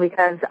signing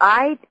because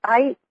I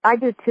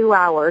do 2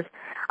 hours.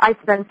 I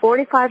spend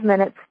 45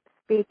 minutes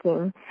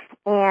speaking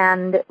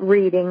and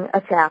reading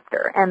a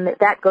chapter, and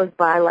that goes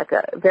by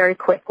very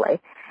quickly.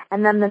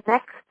 And then the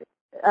next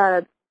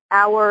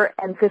hour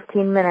and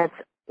 15 minutes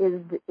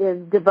is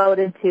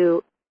devoted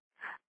to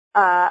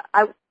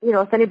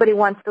if anybody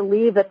wants to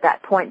leave at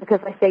that point, because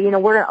I say,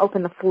 we're going to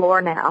open the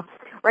floor now.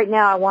 Right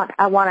now,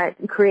 I want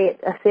to create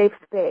a safe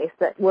space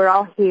that we're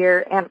all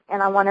here, and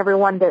I want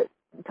everyone to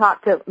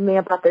talk to me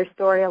about their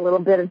story a little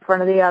bit in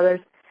front of the others.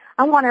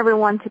 I want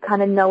everyone to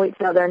kind of know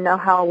each other, know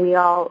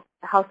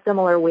how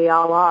similar we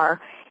all are,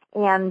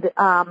 and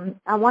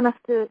I want us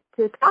to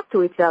talk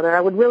to each other.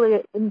 I would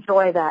really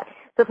enjoy that.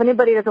 So if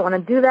anybody doesn't want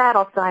to do that,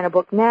 I'll sign a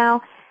book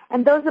now.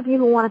 And those of you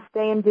who want to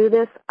stay and do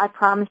this, I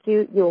promise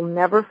you'll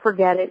never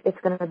forget it. It's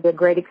going to be a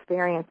great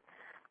experience.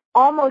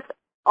 Almost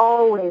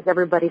always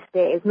everybody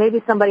stays.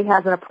 Maybe somebody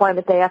has an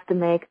appointment they have to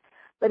make,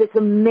 but it's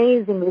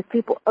amazing because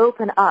people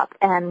open up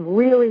and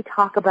really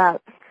talk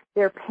about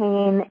their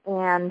pain,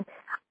 and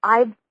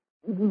I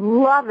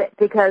love it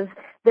because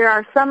there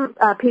are some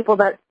people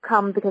that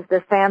come because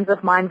they're fans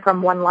of mine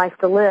from One Life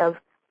to Live,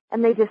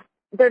 and they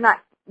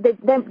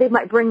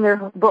might bring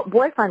their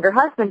boyfriend or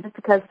husband just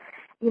because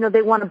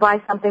they want to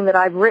buy something that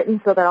I've written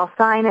so that I'll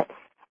sign it,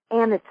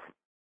 and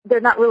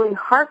they're not really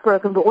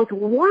heartbroken. But what's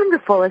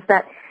wonderful is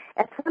that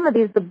at some of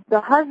these,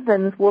 the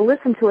husbands will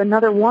listen to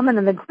another woman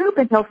in the group,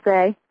 and he'll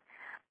say,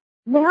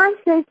 "May I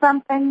say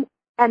something?"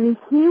 And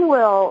he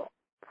will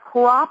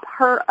prop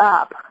her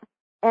up,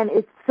 and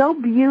it's so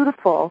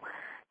beautiful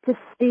to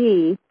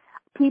see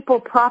people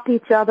prop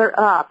each other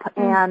up.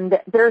 And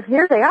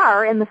here they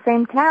are in the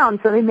same town,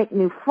 so they make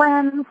new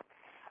friends.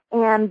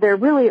 And they're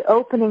really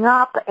opening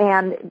up,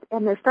 and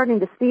they're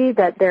starting to see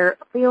that their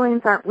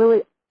feelings aren't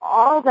really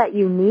all that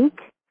unique,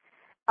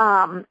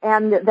 and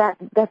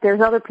that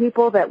there's other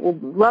people that will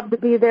love to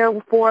be there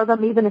for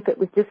them, even if it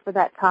was just for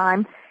that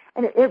time.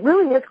 And it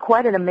really is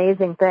quite an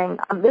amazing thing.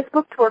 This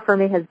book tour for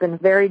me has been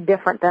very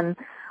different than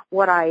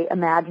what I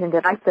imagined.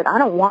 And I said, I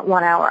don't want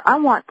 1 hour. I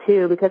want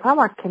 2 because I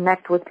want to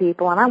connect with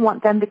people, and I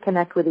want them to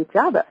connect with each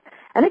other.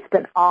 And it's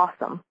been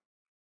awesome.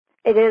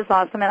 It is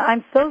awesome, and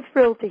I'm so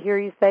thrilled to hear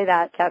you say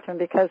that, Catherine,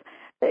 because,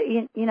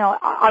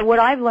 what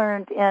I've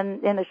learned in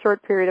the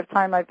short period of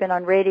time I've been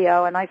on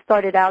radio, and I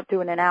started out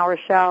doing an hour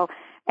show,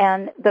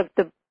 and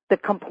the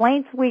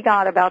complaints we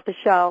got about the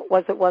show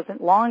was it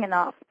wasn't long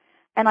enough,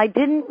 and I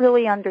didn't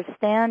really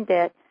understand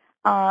it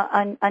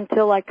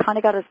until I kind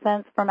of got a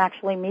sense from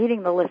actually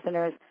meeting the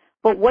listeners.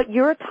 But what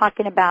you're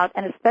talking about,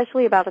 and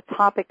especially about a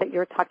topic that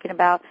you're talking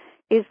about,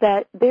 is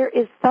that there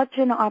is such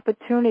an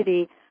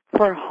opportunity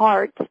for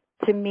heart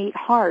to meet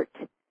heart.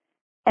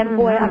 And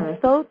boy, I'm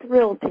so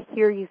thrilled to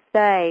hear you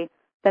say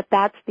that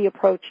that's the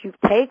approach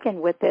you've taken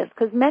with this,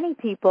 because many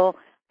people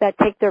that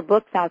take their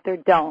books out there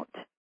don't.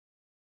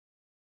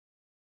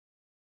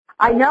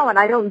 I know, and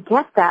I don't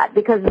get that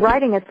because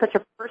writing is such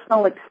a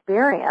personal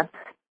experience.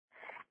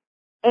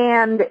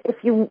 And if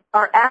you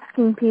are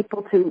asking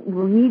people to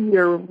read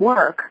your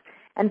work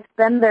and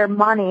spend their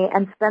money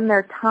and spend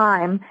their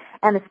time,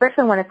 and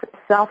especially when it's a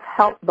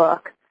self-help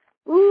book,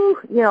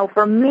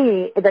 for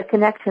me, the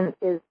connection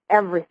is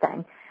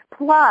everything.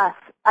 Plus,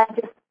 I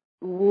just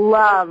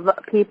love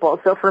people.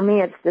 So for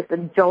me, it's just a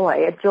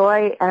joy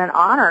and an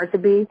honor to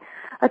be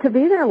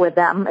there with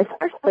them,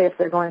 especially if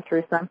they're going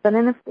through something,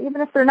 and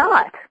even if they're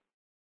not.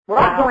 We're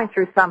all going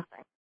through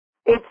something.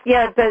 It's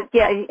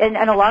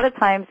and a lot of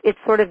times it's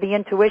sort of the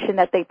intuition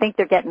that they think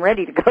they're getting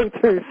ready to go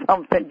through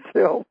something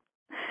too,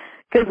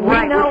 because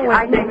we know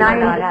when things are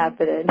not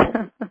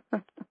happening.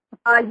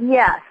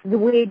 Yes,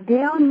 we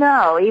do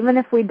know, even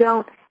if we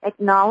don't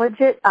acknowledge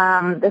it.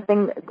 The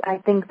thing I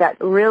think that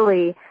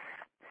really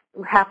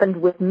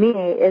happened with me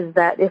is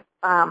that if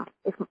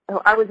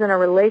I was in a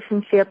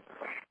relationship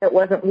that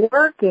wasn't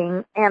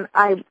working and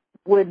I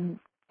would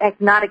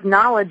not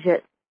acknowledge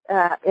it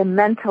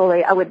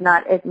mentally, I would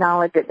not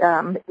acknowledge it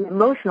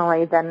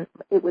emotionally, then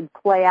it would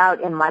play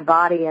out in my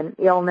body in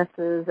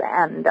illnesses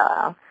and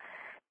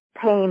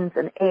pains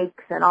and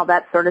aches and all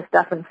that sort of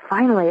stuff. And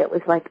finally it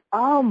was like,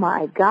 oh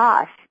my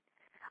gosh,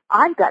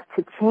 I've got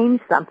to change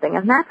something.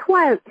 And that's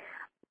why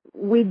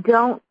we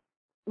don't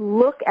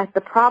look at the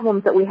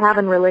problems that we have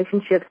in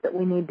relationships that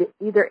we need to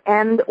either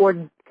end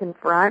or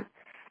confront.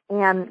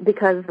 And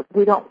because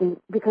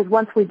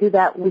once we do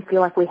that, we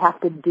feel like we have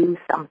to do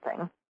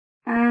something.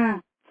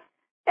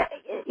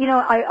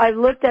 I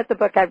looked at the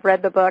book, I've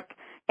read the book,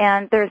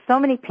 and there's so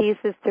many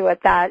pieces to it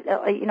that,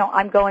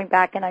 I'm going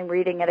back and I'm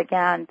reading it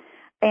again.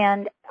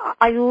 And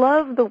I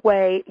love the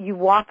way you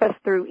walk us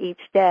through each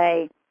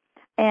day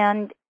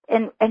and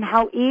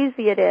how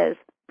easy it is.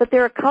 But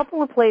there are a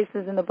couple of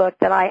places in the book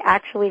that I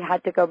actually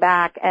had to go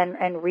back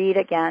and read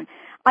again.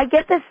 I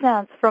get the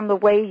sense from the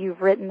way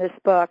you've written this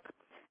book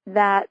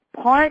that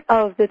part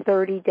of the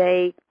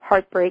 30-day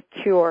Heartbreak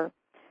Cure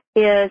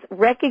is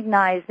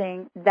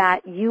recognizing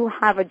that you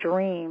have a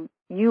dream.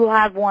 You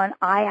have one,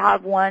 I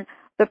have one.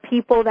 The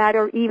people that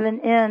are even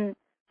in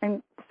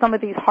and some of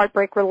these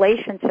heartbreak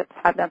relationships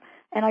have them.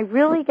 And I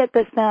really get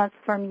the sense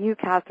from you,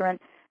 Catherine,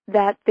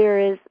 that there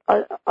is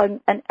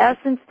an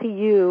essence to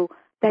you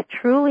that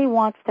truly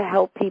wants to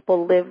help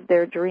people live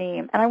their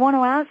dream. And I want to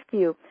ask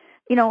you,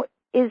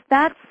 is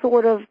that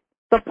sort of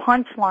the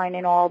punchline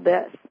in all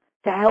this,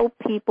 to help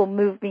people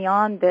move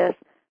beyond this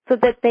so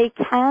that they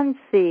can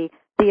see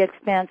the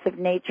expansive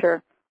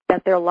nature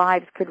that their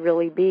lives could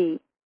really be?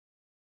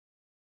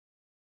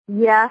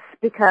 Yes,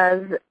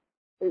 because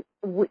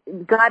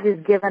God has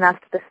given us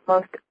this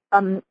most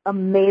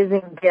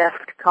amazing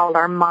gift called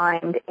our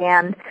mind.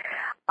 And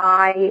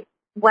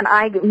when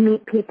I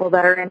meet people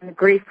that are in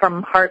grief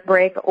from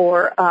heartbreak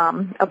or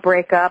a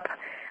breakup,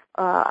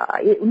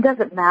 it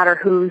doesn't matter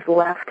who's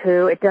left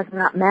who. It does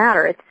not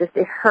matter. It's just,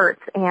 it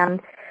hurts.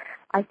 And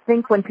I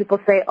think when people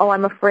say, oh,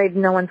 I'm afraid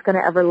no one's going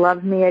to ever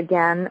love me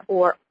again,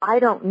 or I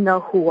don't know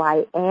who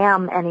I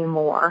am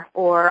anymore,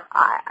 or,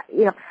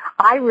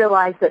 I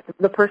realize that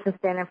the person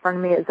standing in front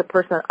of me is a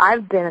person that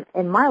I've been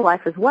in my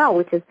life as well,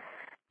 which is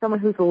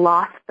someone who's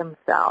lost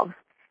themselves.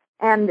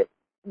 And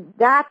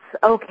that's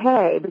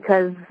okay,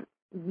 because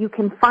you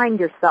can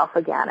find yourself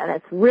again, and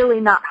it's really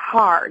not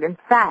hard. In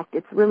fact,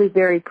 it's really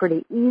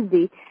pretty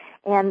easy,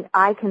 and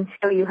I can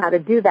show you how to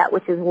do that,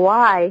 which is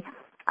why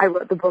I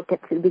wrote the book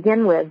to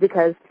begin with,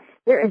 because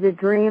there is a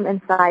dream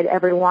inside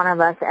every one of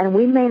us, and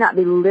we may not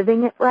be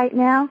living it right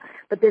now,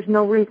 but there's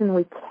no reason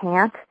we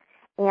can't.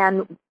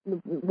 And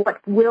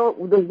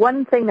the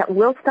one thing that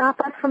will stop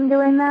us from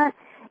doing that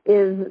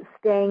is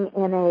staying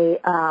in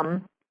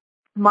a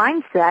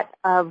mindset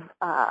of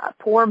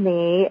poor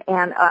me,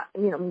 and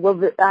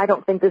I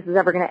don't think this is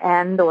ever going to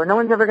end, or no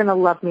one's ever going to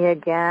love me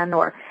again,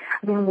 or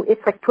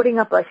it's like putting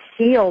up a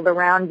shield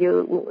around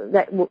you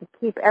that will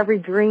keep every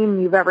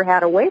dream you've ever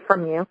had away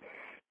from you.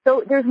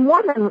 So there's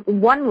more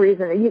than one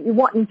reason. You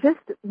want just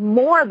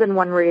more than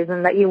one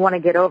reason that you want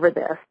to get over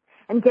this,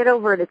 and get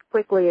over it as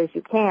quickly as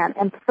you can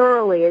and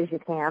thoroughly as you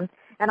can.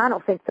 And I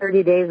don't think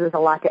 30 days is a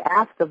lot to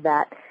ask of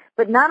that.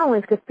 But not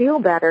only to feel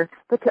better,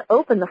 but to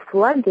open the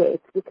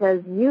floodgates,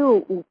 because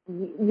you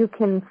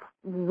can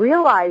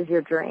realize your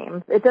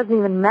dreams. It doesn't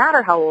even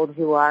matter how old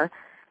you are.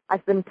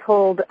 I've been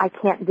told I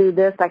can't do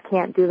this, I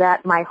can't do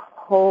that my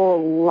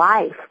whole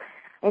life.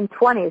 In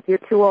 20s, you're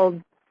too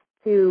old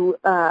to,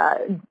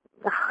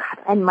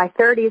 in my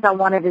 30s, I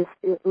wanted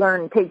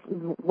to take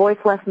voice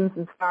lessons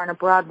and star in a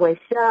Broadway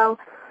show.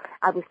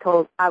 I was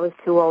told I was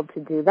too old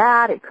to do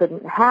that. It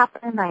couldn't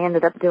happen. I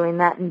ended up doing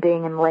that and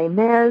being in Les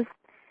Mis.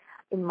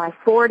 In my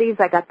 40s,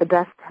 I got the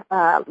best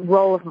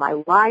role of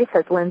my life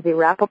as Lindsay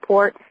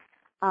Rappaport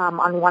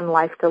on One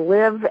Life to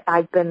Live.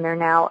 I've been there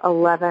now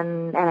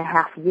 11 and a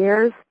half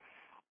years.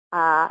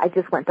 I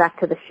just went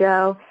back to the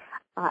show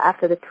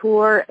after the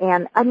tour.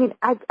 And,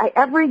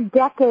 every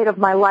decade of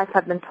my life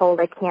I've been told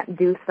I can't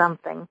do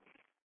something.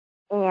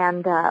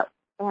 And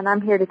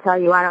I'm here to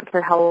tell you, I don't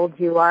care how old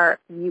you are,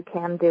 you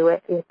can do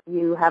it if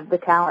you have the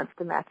talents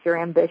to match your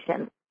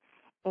ambition.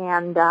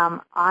 And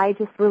I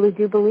just really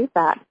do believe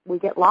that. We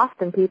get lost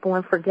in people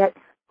and forget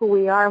who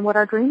we are and what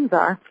our dreams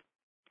are.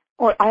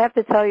 Well, I have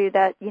to tell you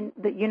that,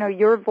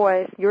 your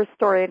voice, your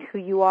story, and who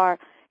you are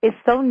is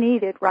so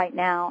needed right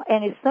now,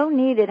 and is so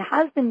needed,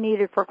 has been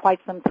needed for quite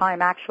some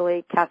time,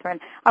 actually, Catherine.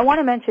 I want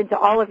to mention to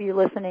all of you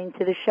listening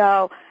to the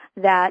show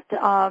that,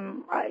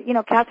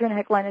 Catherine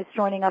Hickland is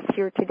joining us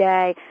here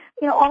today.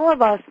 All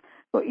of us,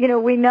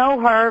 we know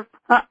her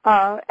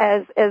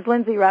as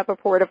Lindsay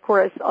Rappaport, of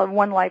course, on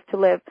One Life to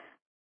Live.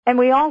 And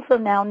we also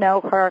now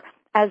know her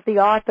as the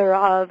author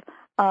of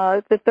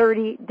the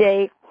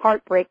 30-Day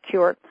Heartbreak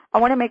Cure. I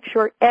want to make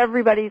sure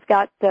everybody's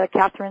got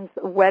Catherine's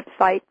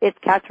website. It's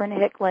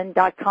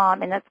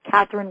CatherineHickland.com, and that's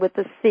Catherine with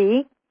a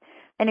C.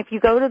 And if you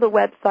go to the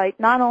website,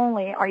 not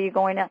only are you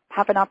going to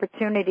have an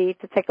opportunity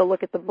to take a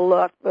look at the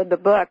book,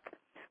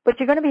 but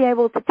you're going to be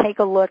able to take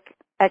a look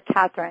at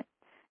Catherine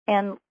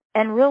and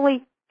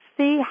really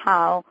see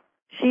how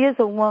she is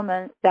a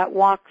woman that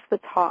walks the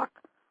talk,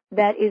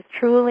 that is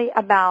truly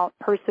about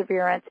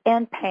perseverance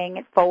and paying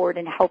it forward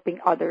and helping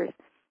others.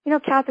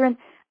 Catherine,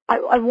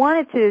 I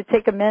wanted to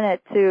take a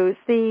minute to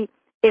see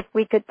if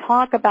we could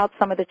talk about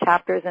some of the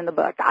chapters in the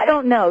book. I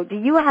don't know. Do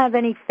you have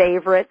any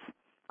favorites?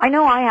 I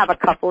know I have a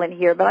couple in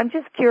here, but I'm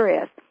just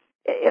curious.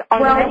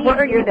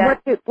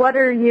 What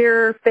are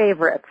your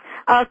favorites?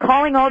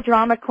 Calling All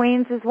Drama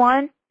Queens is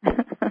one.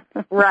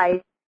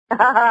 Right.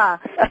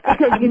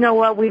 Because you know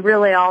what? We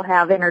really all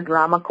have inner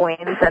drama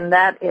queens, and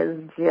that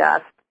is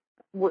just,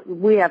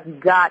 we have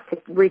got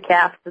to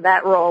recast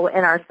that role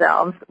in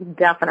ourselves,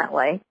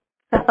 definitely.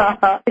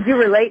 Did you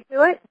relate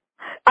to it?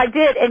 I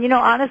did, and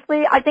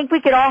honestly, I think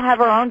we could all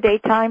have our own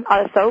daytime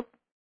soap,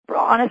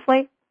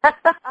 honestly.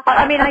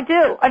 I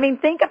do.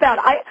 Think about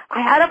it.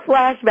 I had a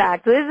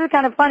flashback. So this is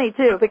kind of funny,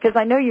 too, because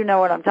I know you know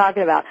what I'm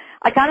talking about.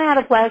 I kind of had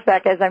a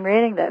flashback as I'm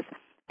reading this,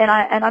 and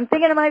I'm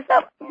thinking to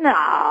myself,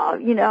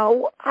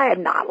 no, I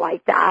am not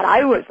like that.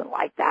 I wasn't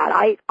like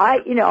that.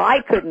 I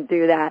couldn't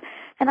do that.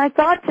 And I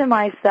thought to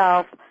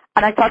myself,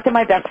 and I talked to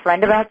my best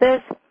friend about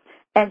this,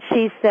 and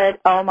she said,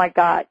 oh, my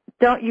God,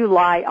 don't you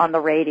lie on the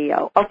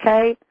radio,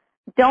 okay?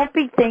 don't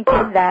be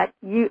thinking that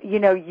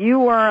you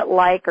weren't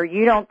like, or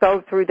you don't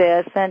go through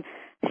this. And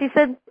she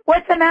said,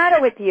 what's the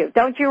matter with you?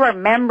 Don't you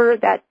remember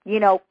that,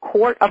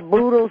 quart of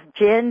Boodle's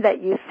gin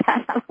that you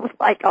sat? I was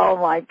like, oh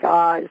my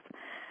gosh.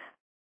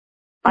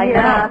 I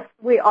know.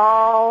 We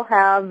all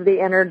have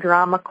the inner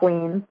drama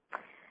queen.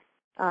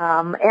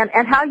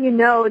 And how you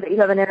know that you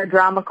have an inner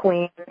drama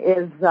queen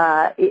is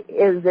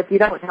if you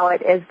don't know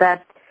it, is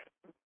that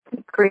you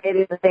keep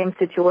creating the same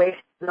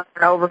situations over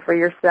and over for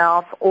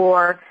yourself,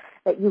 or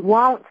that you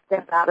won't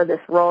step out of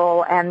this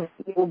role, and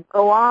you will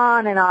go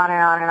on and on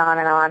and on and on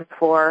and on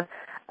for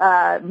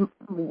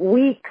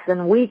weeks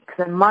and weeks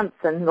and months,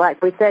 and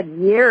like we said,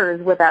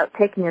 years, without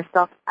taking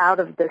yourself out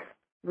of this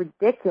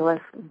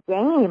ridiculous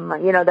game,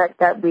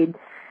 that we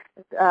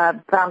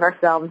found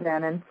ourselves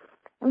in, and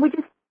we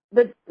just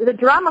the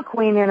drama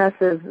queen in us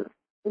is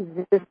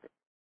just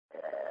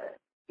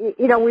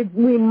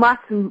we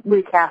must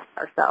recast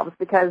ourselves,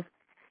 because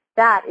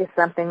that is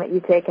something that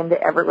you take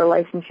into every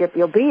relationship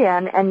you'll be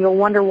in, and you'll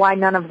wonder why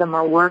none of them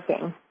are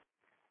working.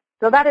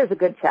 So that is a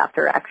good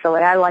chapter,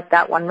 actually. I like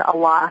that one a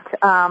lot.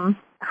 I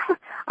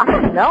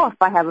don't know if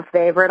I have a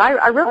favorite.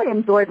 I really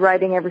enjoyed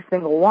writing every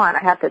single one, I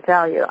have to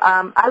tell you.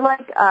 I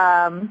like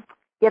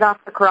Get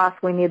Off the Cross,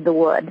 We Need the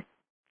Wood.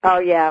 Oh,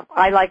 yeah.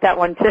 I like that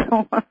one,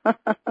 too.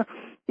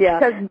 Yeah.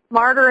 Because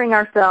martyring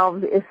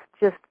ourselves is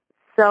just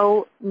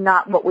so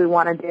not what we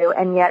want to do,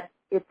 and yet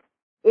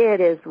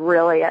it is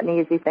really an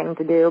easy thing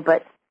to do,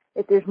 but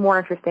there's more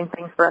interesting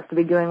things for us to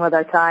be doing with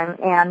our time,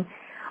 and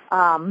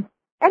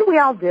we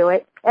all do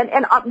it.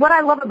 And what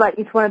I love about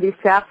each one of these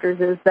chapters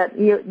is that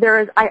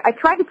I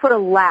try to put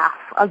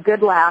a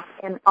good laugh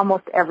in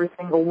almost every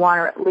single one,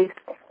 or at least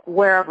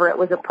wherever it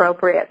was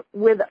appropriate,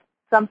 with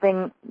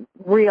something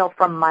real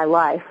from my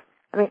life.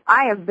 I mean,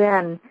 I have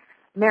been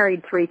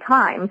married 3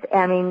 times.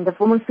 I mean,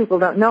 most people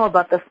don't know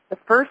about the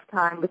first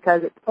time,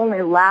 because it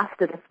only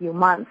lasted a few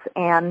months,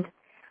 and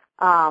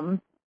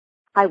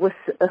I was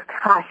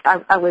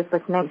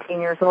like 19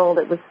 years old.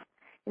 It was,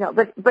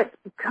 but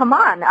come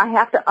on, I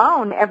have to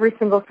own every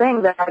single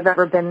thing that I've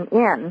ever been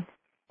in,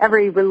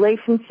 every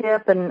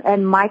relationship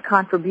and my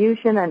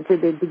contribution, and to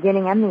the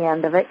beginning and the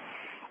end of it.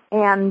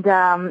 And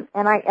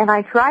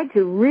I tried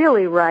to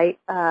really write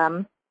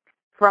from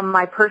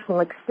my personal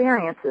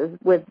experiences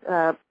with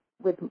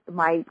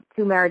my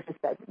 2 marriages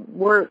that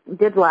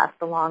did last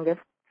the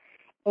longest.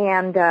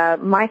 And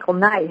Michael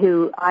Knight,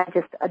 who I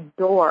just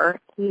adore,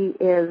 he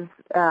is,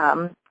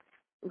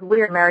 we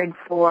were married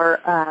for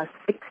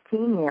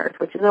 16 years,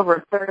 which is over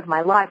a third of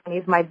my life, and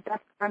he's my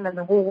best friend in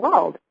the whole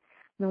world.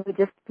 And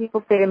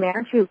people say to me,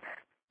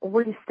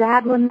 were you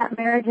sad when that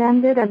marriage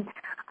ended? And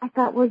I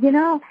thought, well,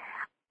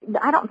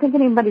 I don't think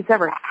anybody's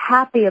ever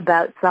happy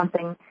about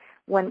something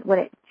when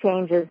it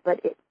changes, but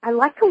I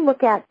like to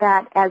look at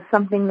that as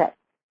something that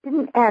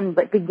didn't end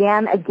but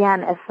began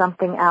again as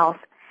something else.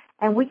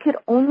 And we could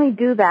only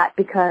do that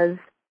because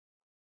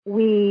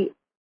we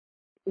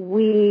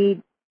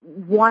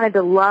wanted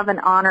to love and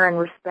honor and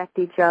respect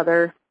each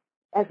other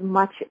as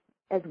much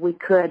as we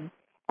could,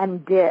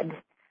 and did,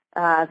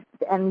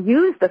 and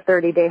used the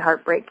 30-day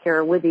Heartbreak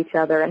Cure with each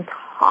other, and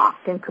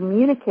talked and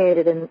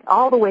communicated, and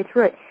all the way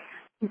through it.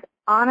 He's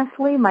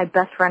honestly my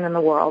best friend in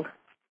the world.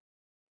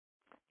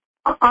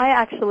 I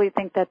actually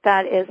think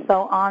that is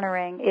so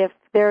honoring. If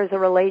there's a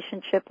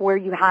relationship where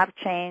you have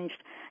changed,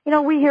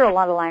 we hear a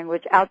lot of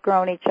language,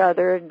 outgrown each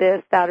other,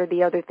 this, that, or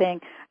the other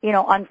thing,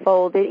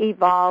 unfolded,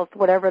 evolved,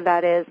 whatever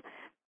that is.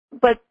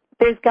 But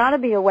there's got to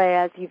be a way,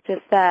 as you've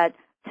just said,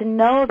 to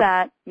know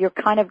that you're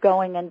kind of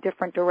going in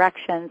different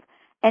directions,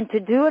 and to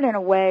do it in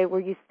a way where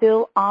you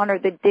still honor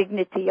the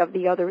dignity of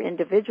the other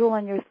individual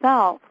and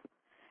yourself.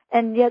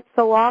 And yet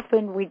so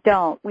often we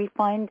don't. We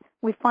find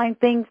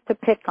things to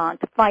pick on,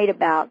 to fight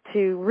about,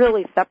 to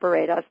really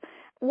separate us.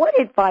 What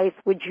advice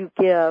would you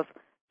give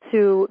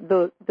to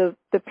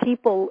the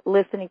people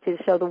listening to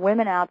the show, the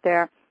women out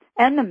there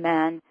and the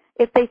men,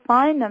 if they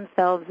find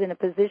themselves in a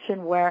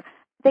position where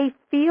they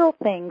feel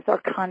things are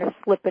kind of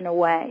slipping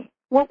away?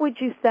 What would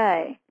you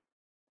say?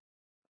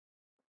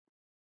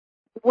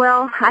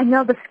 Well, I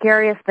know the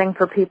scariest thing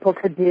for people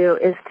to do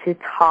is to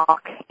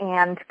talk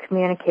and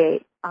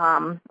communicate,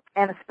 and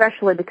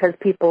especially because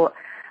people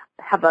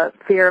have a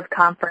fear of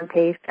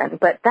confrontation.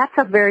 But that's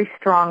a very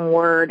strong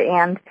word,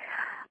 and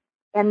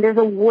there's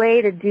a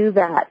way to do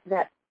that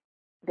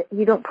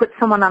you don't put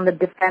someone on the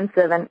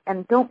defensive,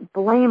 and don't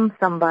blame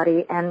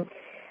somebody, and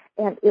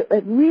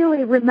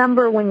really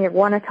remember when you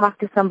want to talk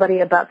to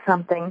somebody about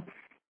something,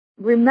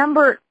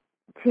 remember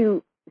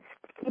to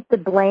keep the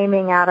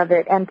blaming out of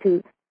it, and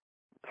to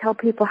tell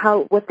people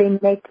what they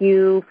make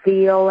you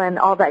feel and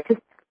all that.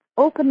 Just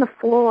open the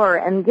floor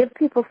and give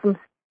people some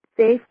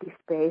safety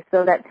space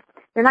so that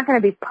they're not going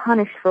to be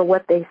punished for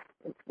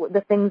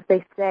the things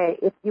they say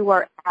if you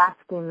are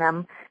asking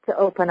them to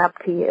open up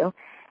to you.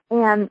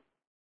 And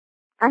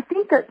I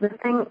think that the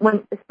thing,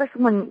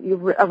 especially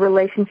when a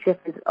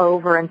relationship is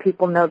over and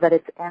people know that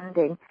it's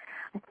ending,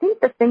 I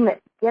think the thing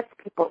that gets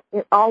people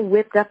all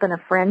whipped up in a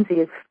frenzy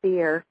is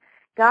fear.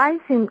 guys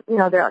seem,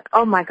 they're like,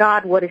 oh my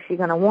God, what is she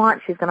going to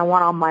want? She's going to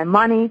want all my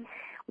money.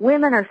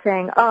 Women are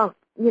saying, oh,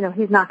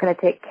 he's not going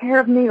to take care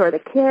of me or the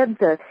kids,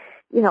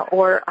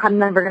 or I'm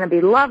never going to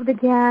be loved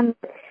again.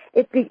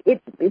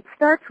 It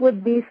starts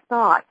with these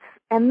thoughts,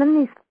 and then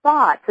these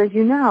thoughts, as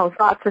you know,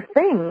 thoughts are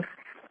things,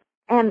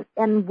 and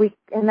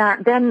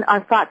then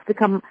our thoughts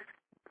become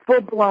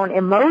full-blown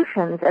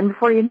emotions, and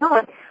before you know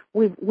it,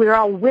 we're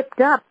all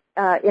whipped up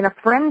in a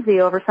frenzy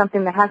over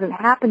something that hasn't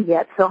happened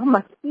yet. So I'm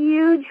a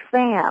huge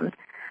fan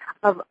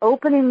of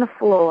opening the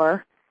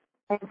floor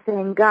and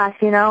saying, gosh,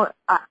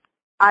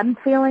 I'm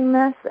feeling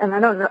this, and I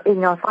don't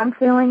know, if I'm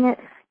feeling it,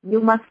 you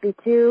must be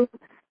too.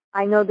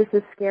 I know this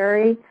is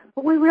scary,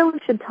 but we really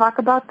should talk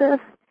about this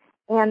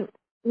and,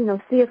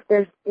 see if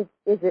is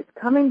it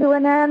coming to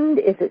an end?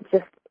 Is it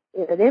just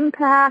an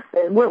impasse?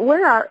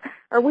 Where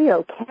are we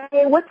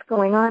okay? What's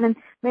going on? And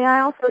may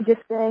I also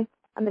just say,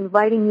 I'm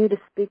inviting you to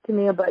speak to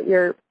me about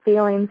your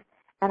feelings,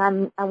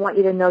 and I want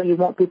you to know you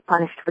won't be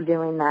punished for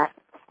doing that.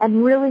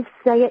 And really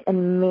say it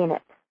and mean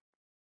it.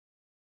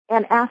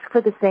 And ask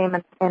for the same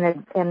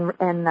in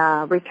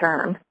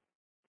return.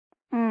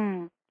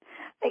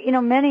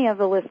 Many of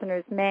the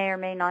listeners may or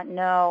may not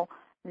know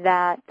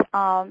that,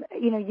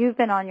 you've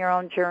been on your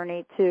own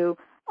journey to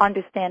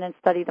understand and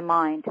study the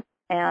mind.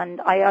 And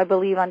I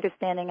believe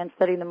understanding and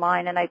studying the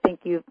mind, and I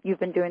think you've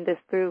been doing this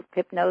through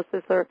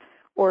hypnosis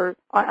or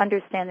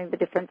understanding the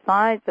different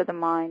sides of the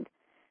mind.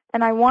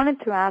 And I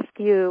wanted to ask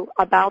you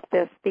about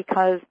this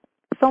because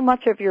so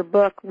much of your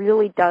book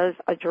really does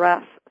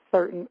address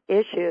certain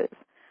issues.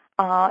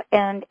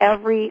 And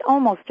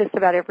almost just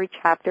about every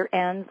chapter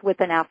ends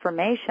with an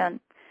affirmation.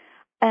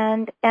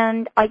 And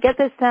I get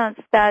the sense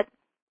that,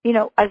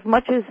 as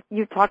much as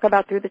you talk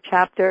about through the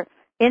chapter,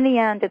 in the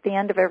end, at the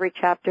end of every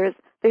chapter,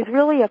 there's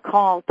really a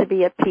call to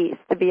be at peace,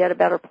 to be at a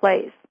better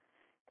place.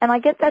 And I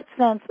get that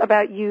sense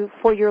about you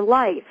for your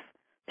life,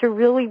 to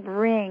really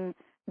bring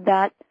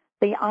the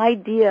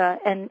idea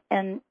and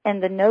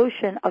the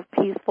notion of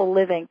peaceful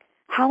living.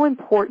 How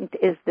important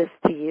is this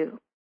to you?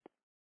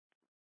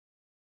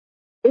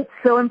 It's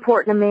so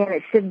important to me, and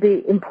it should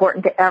be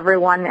important to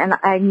everyone. And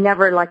I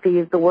never like to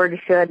use the word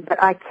should,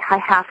 but I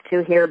have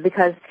to here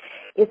because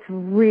it's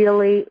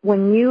really,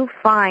 when you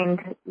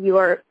find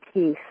your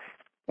peace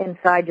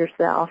inside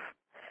yourself,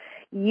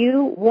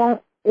 you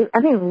won't,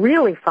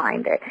 really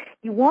find it.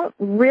 You won't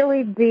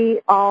really be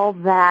all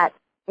that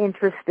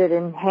interested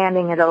in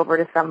handing it over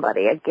to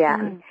somebody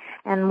again.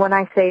 And when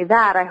I say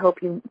that, I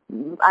hope you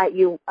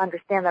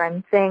understand that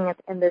I'm saying it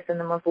in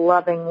the most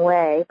loving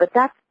way. But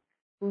that's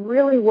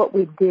really what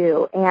we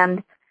do,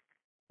 and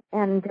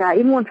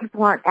even when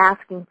people aren't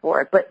asking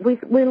for it, but we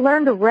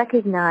learn to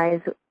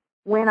recognize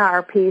when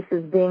our peace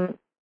is being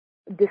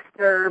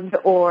disturbed,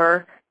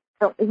 or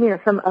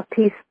a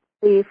peace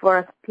thief or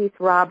a peace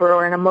robber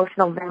or an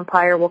emotional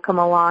vampire will come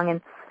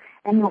along,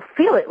 and you'll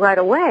feel it right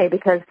away,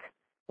 because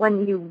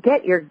when you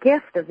get your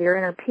gift of your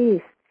inner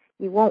peace,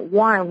 you won't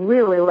want to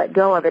really let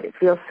go of it. It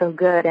feels so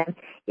good. And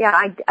yeah,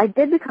 I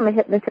did become a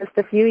hypnotist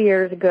a few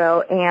years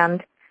ago,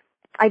 and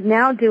I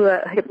now do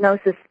a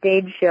hypnosis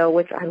stage show,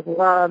 which I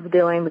love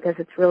doing because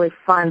it's really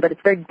fun, but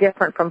it's very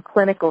different from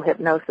clinical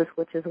hypnosis,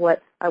 which is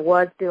what I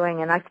was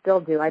doing and I still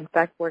do. I'm in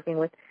fact working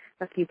with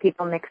a few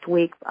people next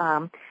week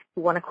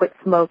who want to quit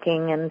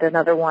smoking, and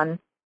another one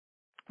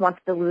wants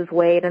to lose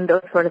weight and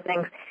those sort of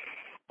things.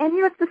 And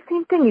it's the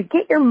same thing. You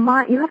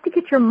have to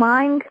get your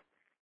mind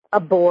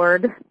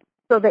aboard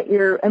so that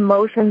your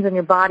emotions and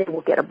your body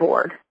will get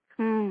aboard.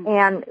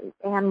 And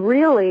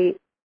really,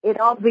 it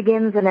all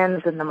begins and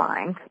ends in the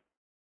mind.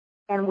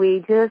 And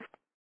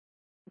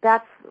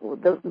that's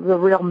the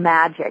real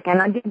magic.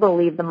 And I do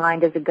believe the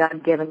mind is a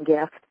God-given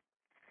gift.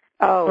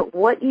 But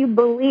what you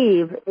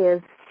believe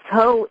is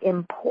so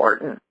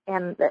important,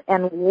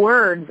 and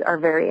words are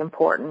very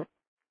important.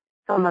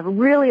 So I'm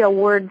really a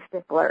word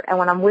stickler. And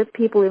when I'm with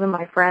people, even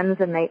my friends,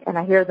 and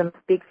I hear them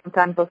speak,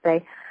 sometimes they'll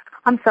say,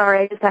 I'm sorry,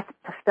 I just have to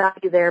stop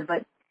you there,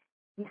 but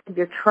you said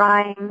you're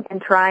trying,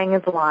 and trying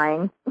is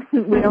lying.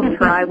 We don't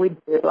try, we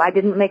do. I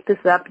didn't make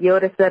this up.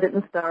 Yoda said it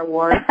in Star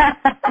Wars.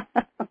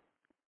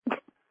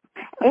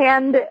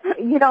 And,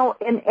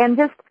 and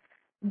just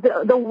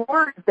the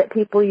words that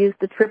people use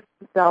to trip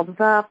themselves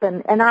up.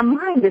 And our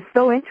mind is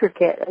so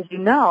intricate, as you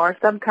know. Our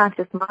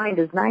subconscious mind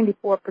is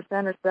 94%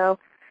 or so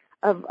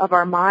of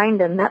our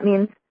mind, and that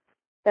means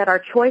that our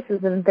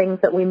choices and things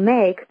that we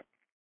make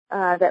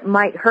that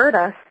might hurt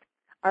us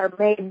are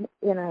made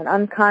in an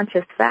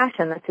unconscious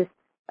fashion. That's just,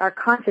 our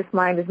conscious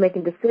mind is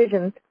making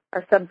decisions,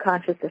 our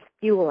subconscious is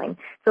fueling.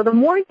 So the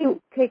more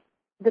you take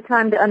the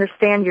time to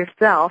understand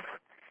yourself,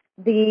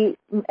 and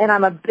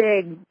I'm a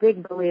big,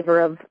 big believer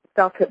of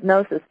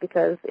self-hypnosis,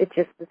 because it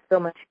just is so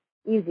much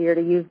easier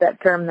to use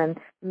that term than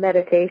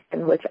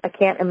meditation, which I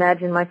can't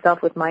imagine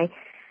myself with my,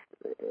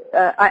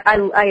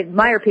 I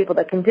admire people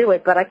that can do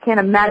it, but I can't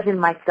imagine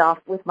myself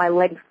with my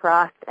legs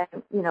crossed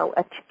and,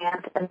 a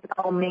chant and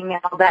oming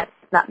and all that.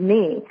 It's not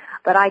me.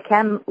 But I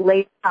can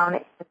lay down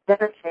in a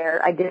better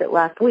chair. I did it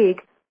last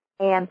week,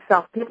 and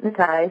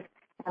self-hypnotize,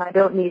 and I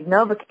don't need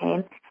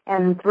Novocaine,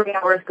 and 3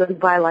 hours goes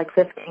by like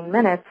 15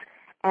 minutes,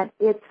 and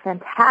it's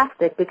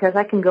fantastic because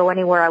I can go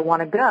anywhere I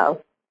want to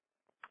go.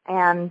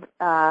 And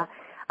I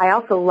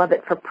also love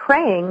it for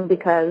praying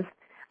because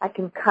I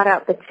can cut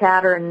out the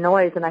chatter and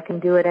noise, and I can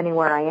do it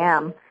anywhere I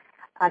am.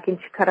 I can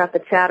cut out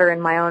the chatter in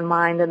my own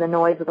mind and the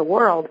noise of the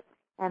world,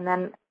 and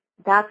then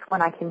that's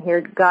when I can hear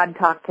God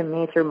talk to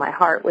me through my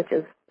heart, which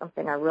is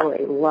something I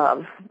really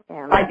love.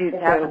 And I do too.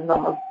 It happens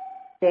almost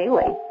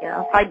daily, you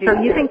know. I do.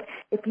 So you think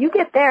if you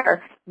get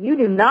there, you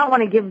do not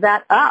want to give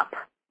that up.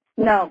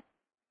 No.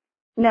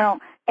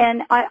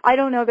 And I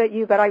don't know about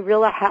you, but I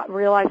realize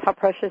how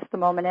precious the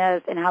moment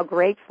is and how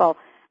grateful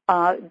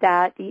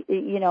that,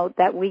 you know,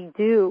 that we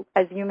do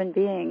as human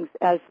beings,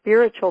 as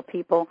spiritual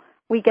people,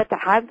 we get to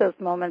have those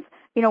moments.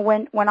 You know,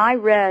 when I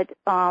read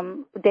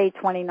Day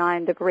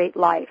 29, The Great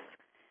Life,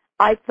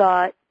 I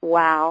thought,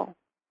 wow,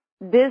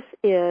 this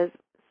is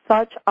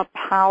such a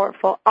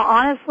powerful,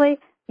 honestly,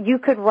 you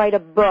could write a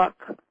book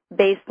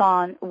based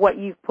on what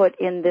you've put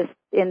in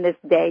this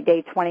day,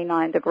 Day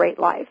 29, The Great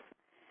Life.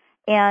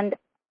 And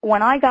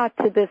when I got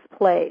to this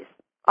place,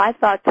 I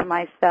thought to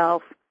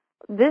myself,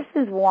 this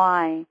is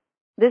why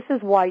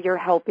you're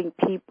helping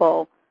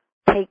people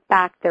take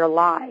back their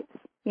lives,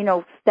 you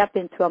know, step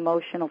into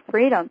emotional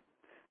freedom.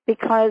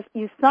 Because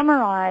you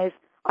summarize,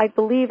 I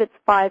believe it's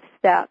 5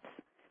 steps.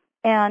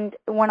 And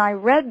when I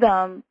read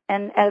them,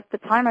 and at the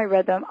time I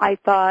read them, I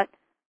thought,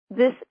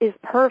 this is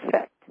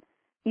perfect.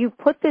 You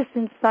put this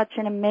in such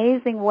an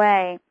amazing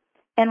way.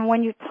 And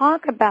when you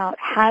talk about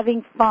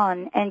having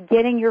fun and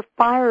getting your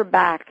fire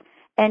back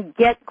and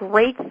get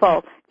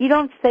grateful, you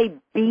don't say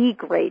be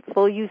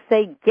grateful, you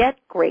say get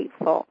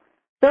grateful.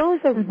 Those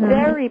are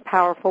very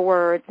powerful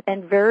words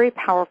and very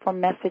powerful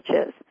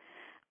messages.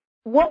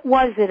 What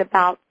was it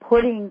about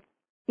putting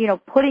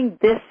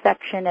this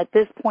section at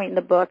this point in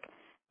the book,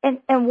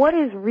 and what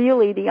is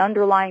really the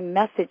underlying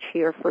message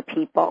here for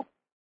people?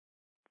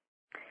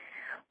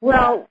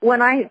 Well,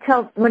 when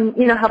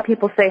you know how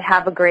people say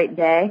have a great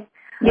day?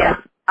 Yes.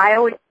 I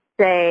always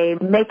say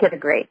make it a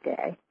great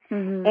day.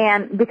 Mm-hmm.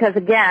 And because,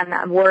 again,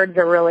 words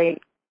are really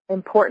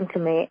important to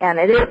me, and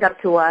it is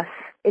up to us.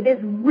 It is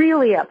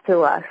really up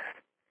to us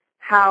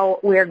how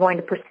we are going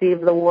to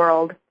perceive the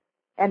world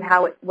and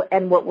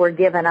what we're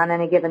given on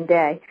any given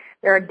day.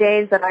 There are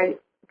days that I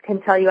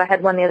can tell you, I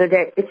had one the other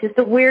day. It's just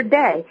a weird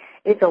day.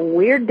 It's a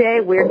weird day.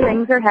 Weird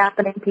things are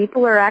happening.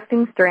 People are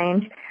acting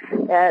strange.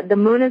 The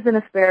moon is an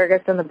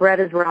asparagus and the bread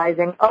is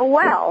rising. Oh,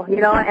 well,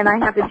 you know, and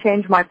I have to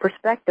change my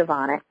perspective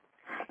on it.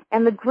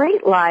 And the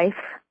great life,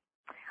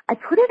 I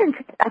put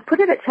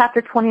it at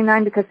chapter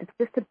 29 because it's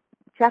just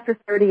chapter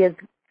 30 is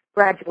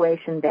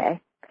graduation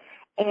day.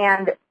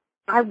 And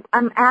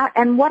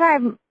what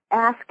I'm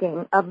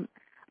asking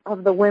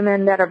of the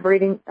women that are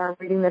reading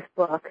this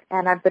book,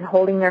 and I've been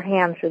holding their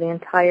hands for the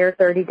entire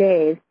 30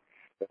 days,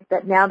 is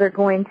that now they're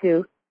going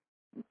to,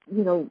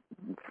 you know,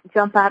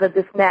 jump out of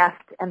this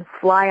nest and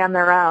fly on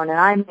their own. And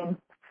I mean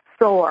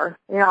soar.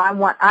 You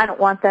know, I don't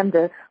want them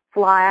to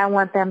fly. I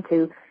want them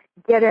to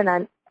get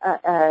in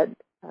a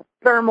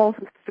thermal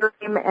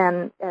stream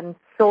and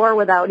soar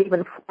without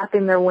even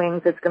flapping their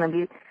wings. It's going to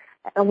be,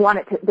 I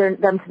want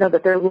them to know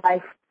that their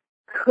life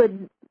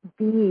could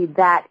be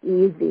that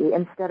easy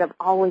instead of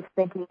always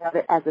thinking of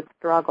it as a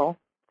struggle.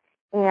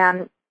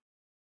 And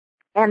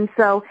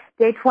so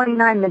Day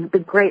 29, the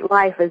great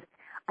life is,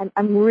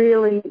 I'm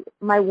really,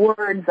 my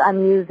words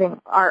I'm using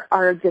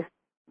are just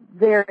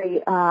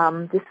very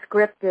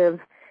descriptive.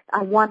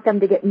 I want them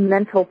to get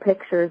mental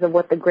pictures of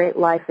what the great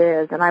life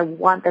is, and I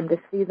want them to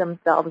see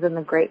themselves in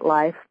the great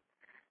life,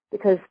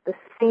 because the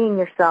seeing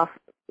yourself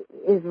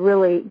is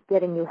really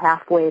getting you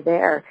halfway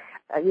there.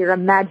 Your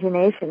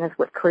imagination is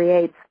what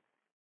creates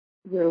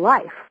your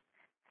life.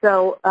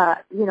 So,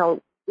 you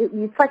know,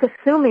 it's like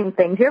assuming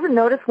things. You ever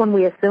notice when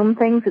we assume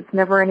things, it's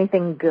never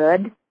anything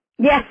good?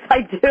 Yes,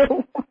 I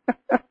do.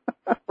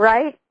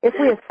 Right? If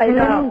we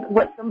assume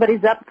what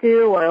somebody's up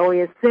to, or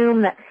we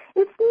assume that,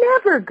 it's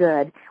never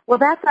good. Well,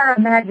 that's our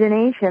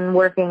imagination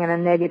working in a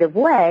negative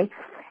way.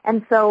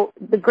 And so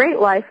the great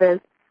life is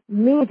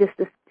me just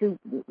to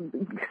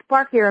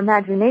spark your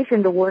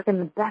imagination to work in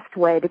the best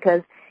way,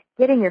 because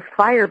getting your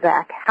fire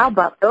back, how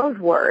about those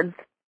words?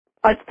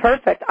 It's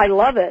perfect. I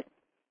love it.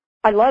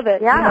 Yeah.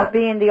 You know,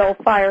 being the old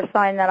fire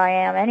sign that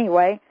I am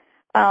anyway.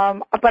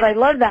 But I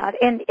love that.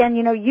 And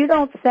you know, you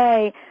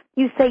say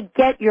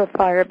get your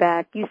fire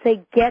back. You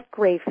say get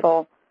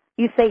grateful.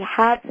 You say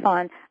have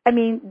fun. I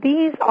mean,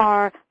 these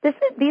are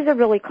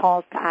really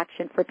calls to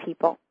action for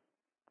people.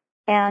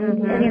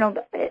 And you know,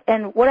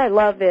 and what I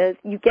love is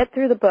you get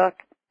through the book,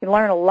 you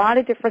learn a lot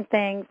of different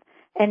things,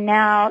 and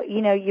now,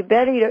 you know, you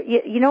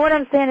know what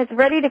I'm saying? It's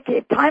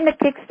time to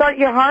kickstart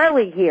your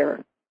Harley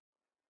here.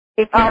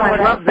 I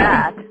love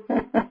that.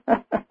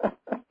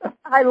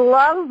 I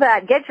love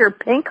that. Get your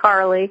pink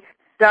Harley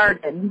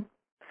started.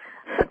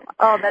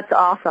 Oh, that's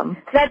awesome.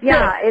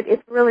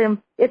 It's really,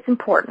 it's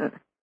important.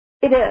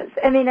 It is.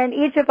 I mean, and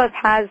each of us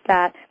has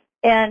that.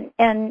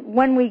 And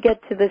when we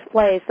get to this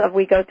place of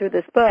we go through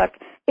this book,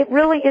 it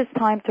really is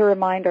time to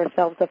remind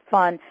ourselves of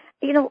fun.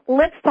 You know,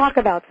 let's talk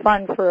about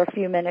fun for a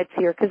few minutes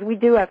here, because we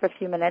do have a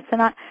few minutes.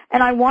 And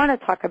I want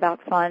to talk about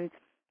fun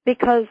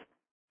because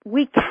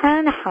we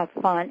can have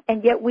fun,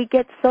 and yet we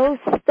get so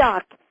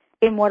stuck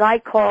in what I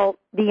call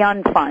the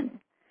unfun.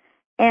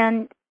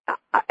 And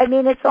I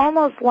mean, it's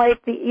almost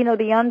like the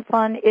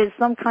unfun is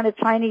some kind of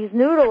Chinese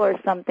noodle or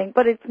something,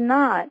 but it's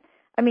not.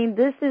 I mean,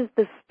 this is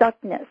the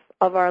stuckness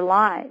of our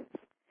lives.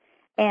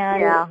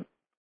 And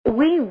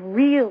we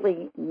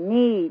really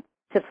need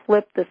to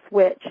flip the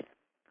switch.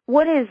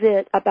 What is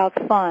it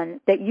about fun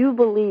that you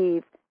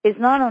believe is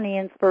not only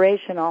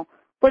inspirational,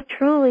 but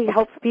truly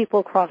helps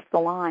people cross the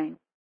line?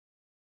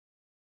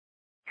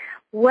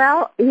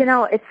 Well, you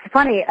know, it's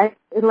funny.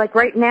 Like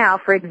right now,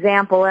 for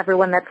example,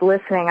 everyone that's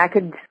listening, I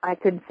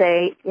could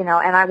say, you know,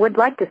 and I would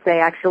like to say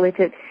actually,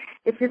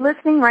 if you're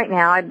listening right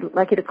now, I'd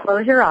like you to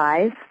close your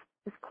eyes.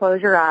 Just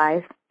close your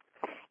eyes,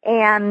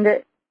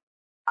 and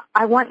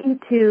I want you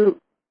to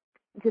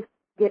just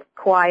get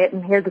quiet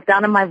and hear the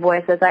sound of my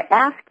voice as I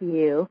ask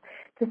you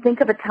to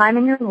think of a time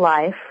in your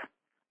life,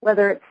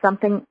 whether it's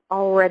something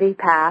already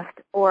past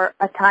or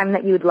a time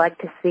that you'd like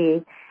to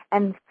see,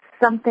 and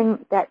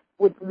something that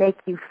would make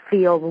you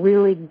feel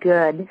really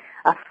good,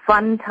 a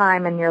fun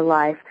time in your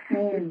life.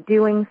 You're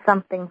doing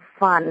something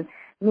fun,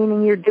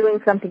 meaning you're doing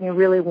something you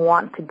really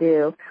want to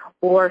do,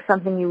 or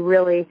something you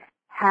really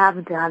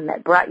have done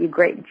that brought you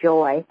great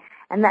joy.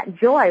 And that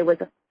joy was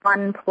a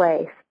fun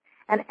place.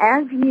 And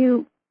as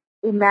you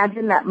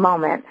imagine that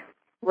moment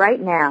right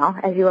now,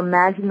 as you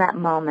imagine that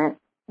moment,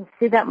 you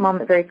see that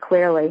moment very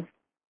clearly,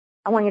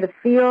 I want you to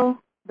feel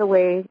the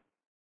way,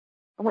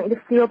 I want you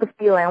to feel the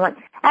feeling.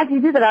 As you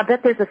do that, I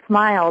bet there's a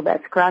smile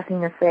that's crossing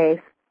your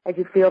face as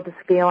you feel this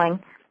feeling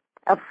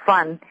of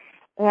fun.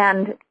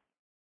 And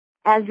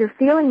as you're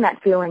feeling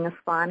that feeling of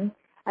fun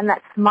and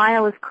that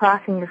smile is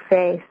crossing your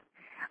face,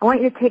 I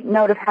want you to take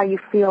note of how you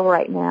feel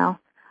right now.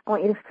 I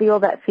want you to feel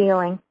that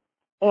feeling.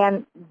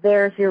 And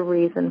there's your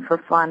reason for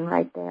fun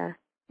right there.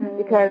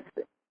 Because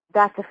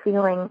that's a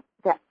feeling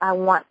that I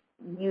want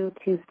you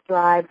to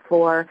strive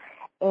for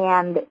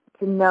and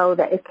to know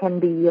that it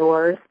can be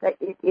yours, that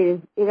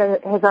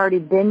it has already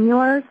been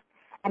yours,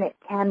 and it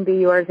can be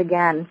yours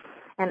again.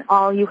 And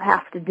all you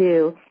have to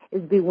do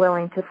is be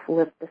willing to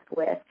flip the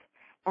switch.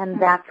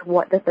 And that's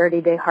what the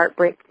 30-day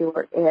Heartbreak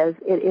Cure is.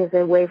 It is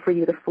a way for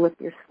you to flip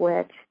your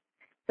switch.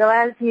 So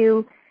as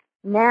you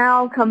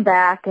now come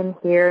back and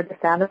hear the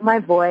sound of my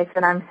voice,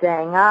 and I'm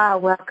saying,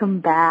 welcome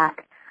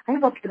back. I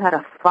hope you had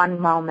a fun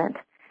moment.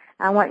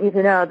 I want you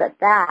to know that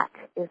that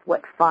is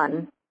what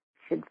fun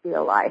should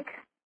feel like.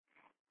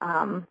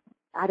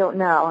 I don't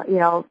know. You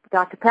know,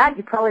 Dr. Pat,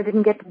 you probably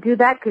didn't get to do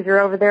that because you're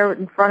over there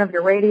in front of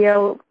your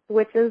radio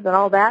switches and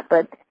all that,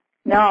 but...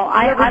 No,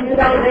 I'm so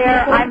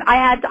there.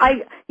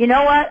 You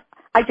know what?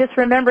 I just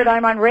remembered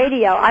I'm on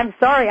radio. I'm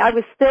sorry. I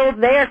was still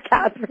there,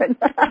 Catherine.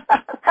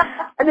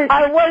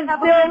 I was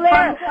still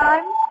there.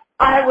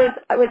 I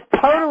was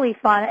totally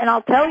fun, and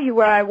I'll tell you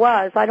where I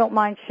was. I don't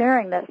mind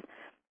sharing this.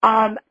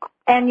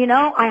 And, you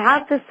know, I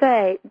have to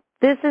say,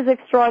 this is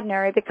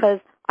extraordinary because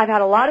I've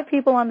had a lot of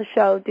people on the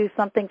show do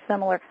something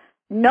similar.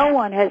 No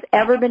one has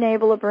ever been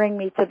able to bring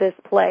me to this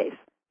place.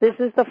 This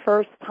is the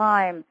first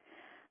time.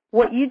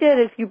 What you did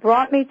is you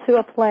brought me to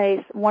a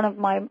place, one of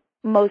my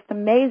most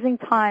amazing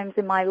times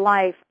in my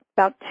life,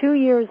 about 2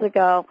 years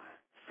ago,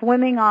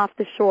 swimming off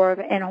the shore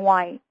in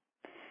Hawaii.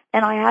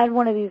 And I had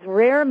one of these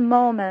rare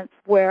moments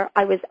where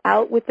I was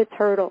out with the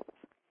turtles.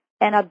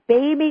 And a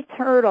baby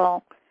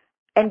turtle,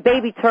 and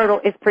baby turtle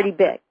is pretty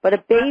big, but a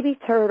baby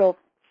turtle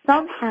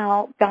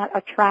somehow got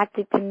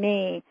attracted to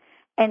me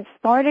and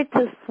started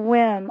to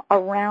swim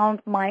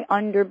around my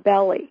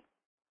underbelly.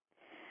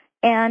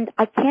 And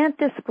I can't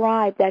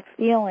describe that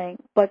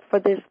feeling, but for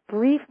this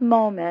brief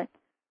moment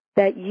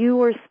that you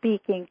were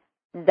speaking,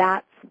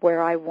 that's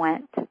where I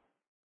went.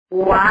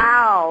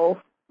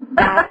 Wow.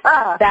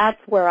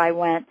 That's where I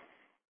went.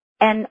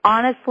 And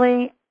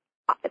honestly,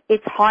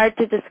 it's hard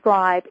to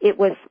describe. It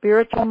was a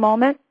spiritual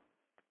moment.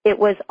 It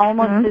was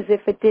almost as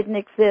if it didn't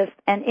exist.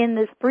 And in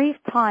this brief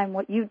time,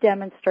 what you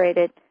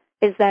demonstrated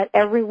is that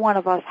every one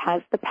of us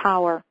has the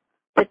power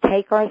to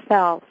take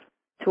ourselves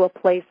to a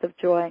place of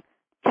joy.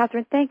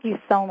 Catherine, thank you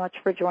so much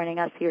for joining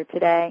us here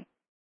today.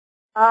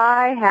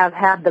 I have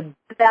had the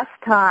best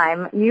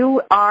time.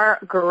 You are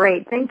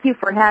great. Thank you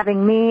for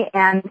having me.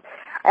 And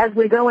as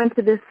we go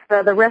into this,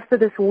 the rest of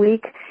this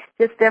week,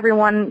 just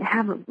everyone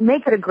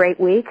make it a great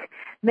week.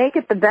 Make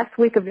it the best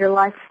week of your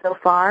life so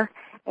far.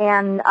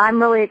 And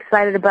I'm really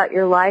excited about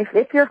your life.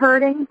 If you're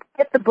hurting,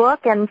 get the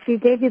book. And she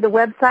gave you the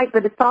website,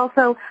 but it's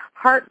also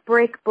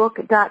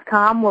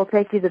heartbreakbook.com. Will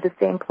take you to the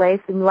same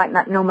place, and you might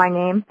not know my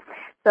name.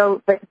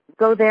 So, but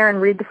go there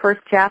and read the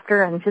first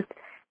chapter and just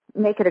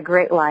make it a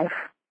great life.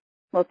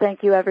 Well,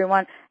 thank you,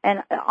 everyone.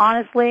 And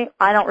honestly,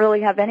 I don't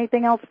really have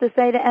anything else to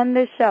say to end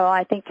this show.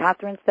 I think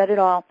Catherine said it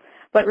all.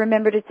 But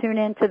remember to tune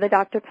in to the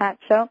Dr. Pat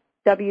Show,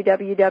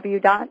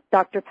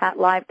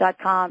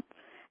 www.drpatlive.com.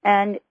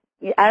 And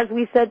as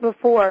we said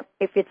before,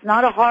 if it's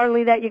not a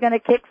Harley that you're going to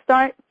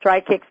kickstart,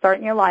 try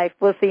kickstarting your life.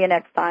 We'll see you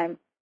next time.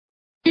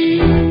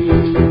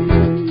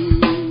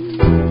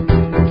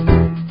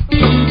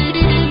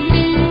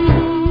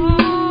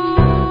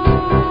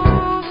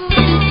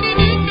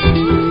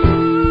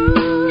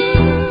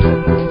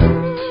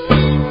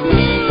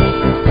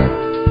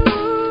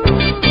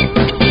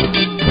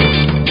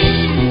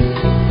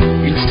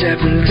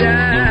 Stepping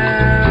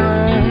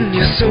down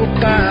your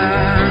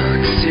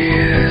soapbox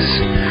is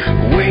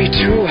way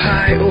too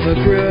high,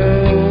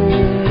 overgrown.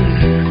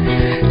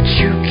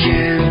 You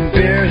can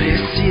barely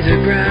see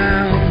the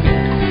ground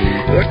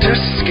or touch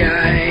the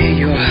sky.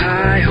 Your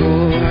high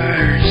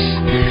horse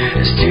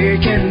is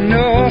taken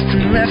off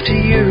and left to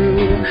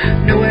you,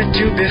 nowhere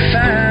to be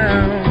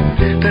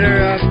found.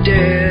 Better off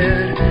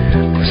dead,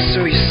 or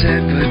so you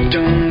said, but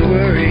don't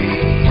worry,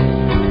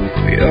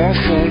 we all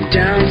fall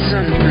down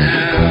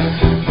somehow.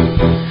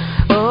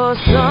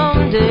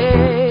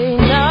 Someday,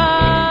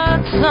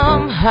 not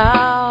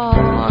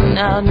somehow,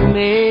 not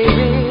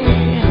maybe,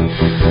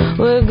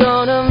 we're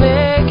gonna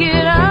make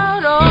it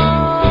out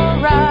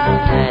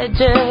alright,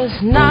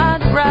 just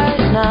not right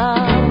now.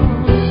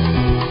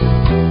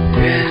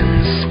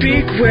 And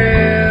speak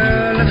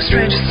well of a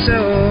stranger's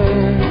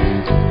soul,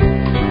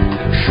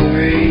 for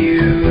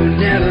you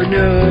never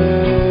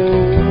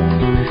know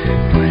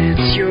when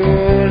it's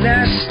your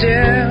last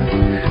step,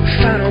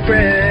 final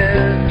breath.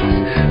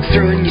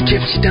 Throwing your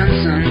chips, you done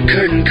some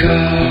curtain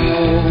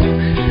call.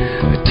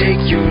 Take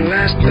your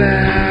last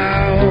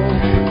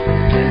bow.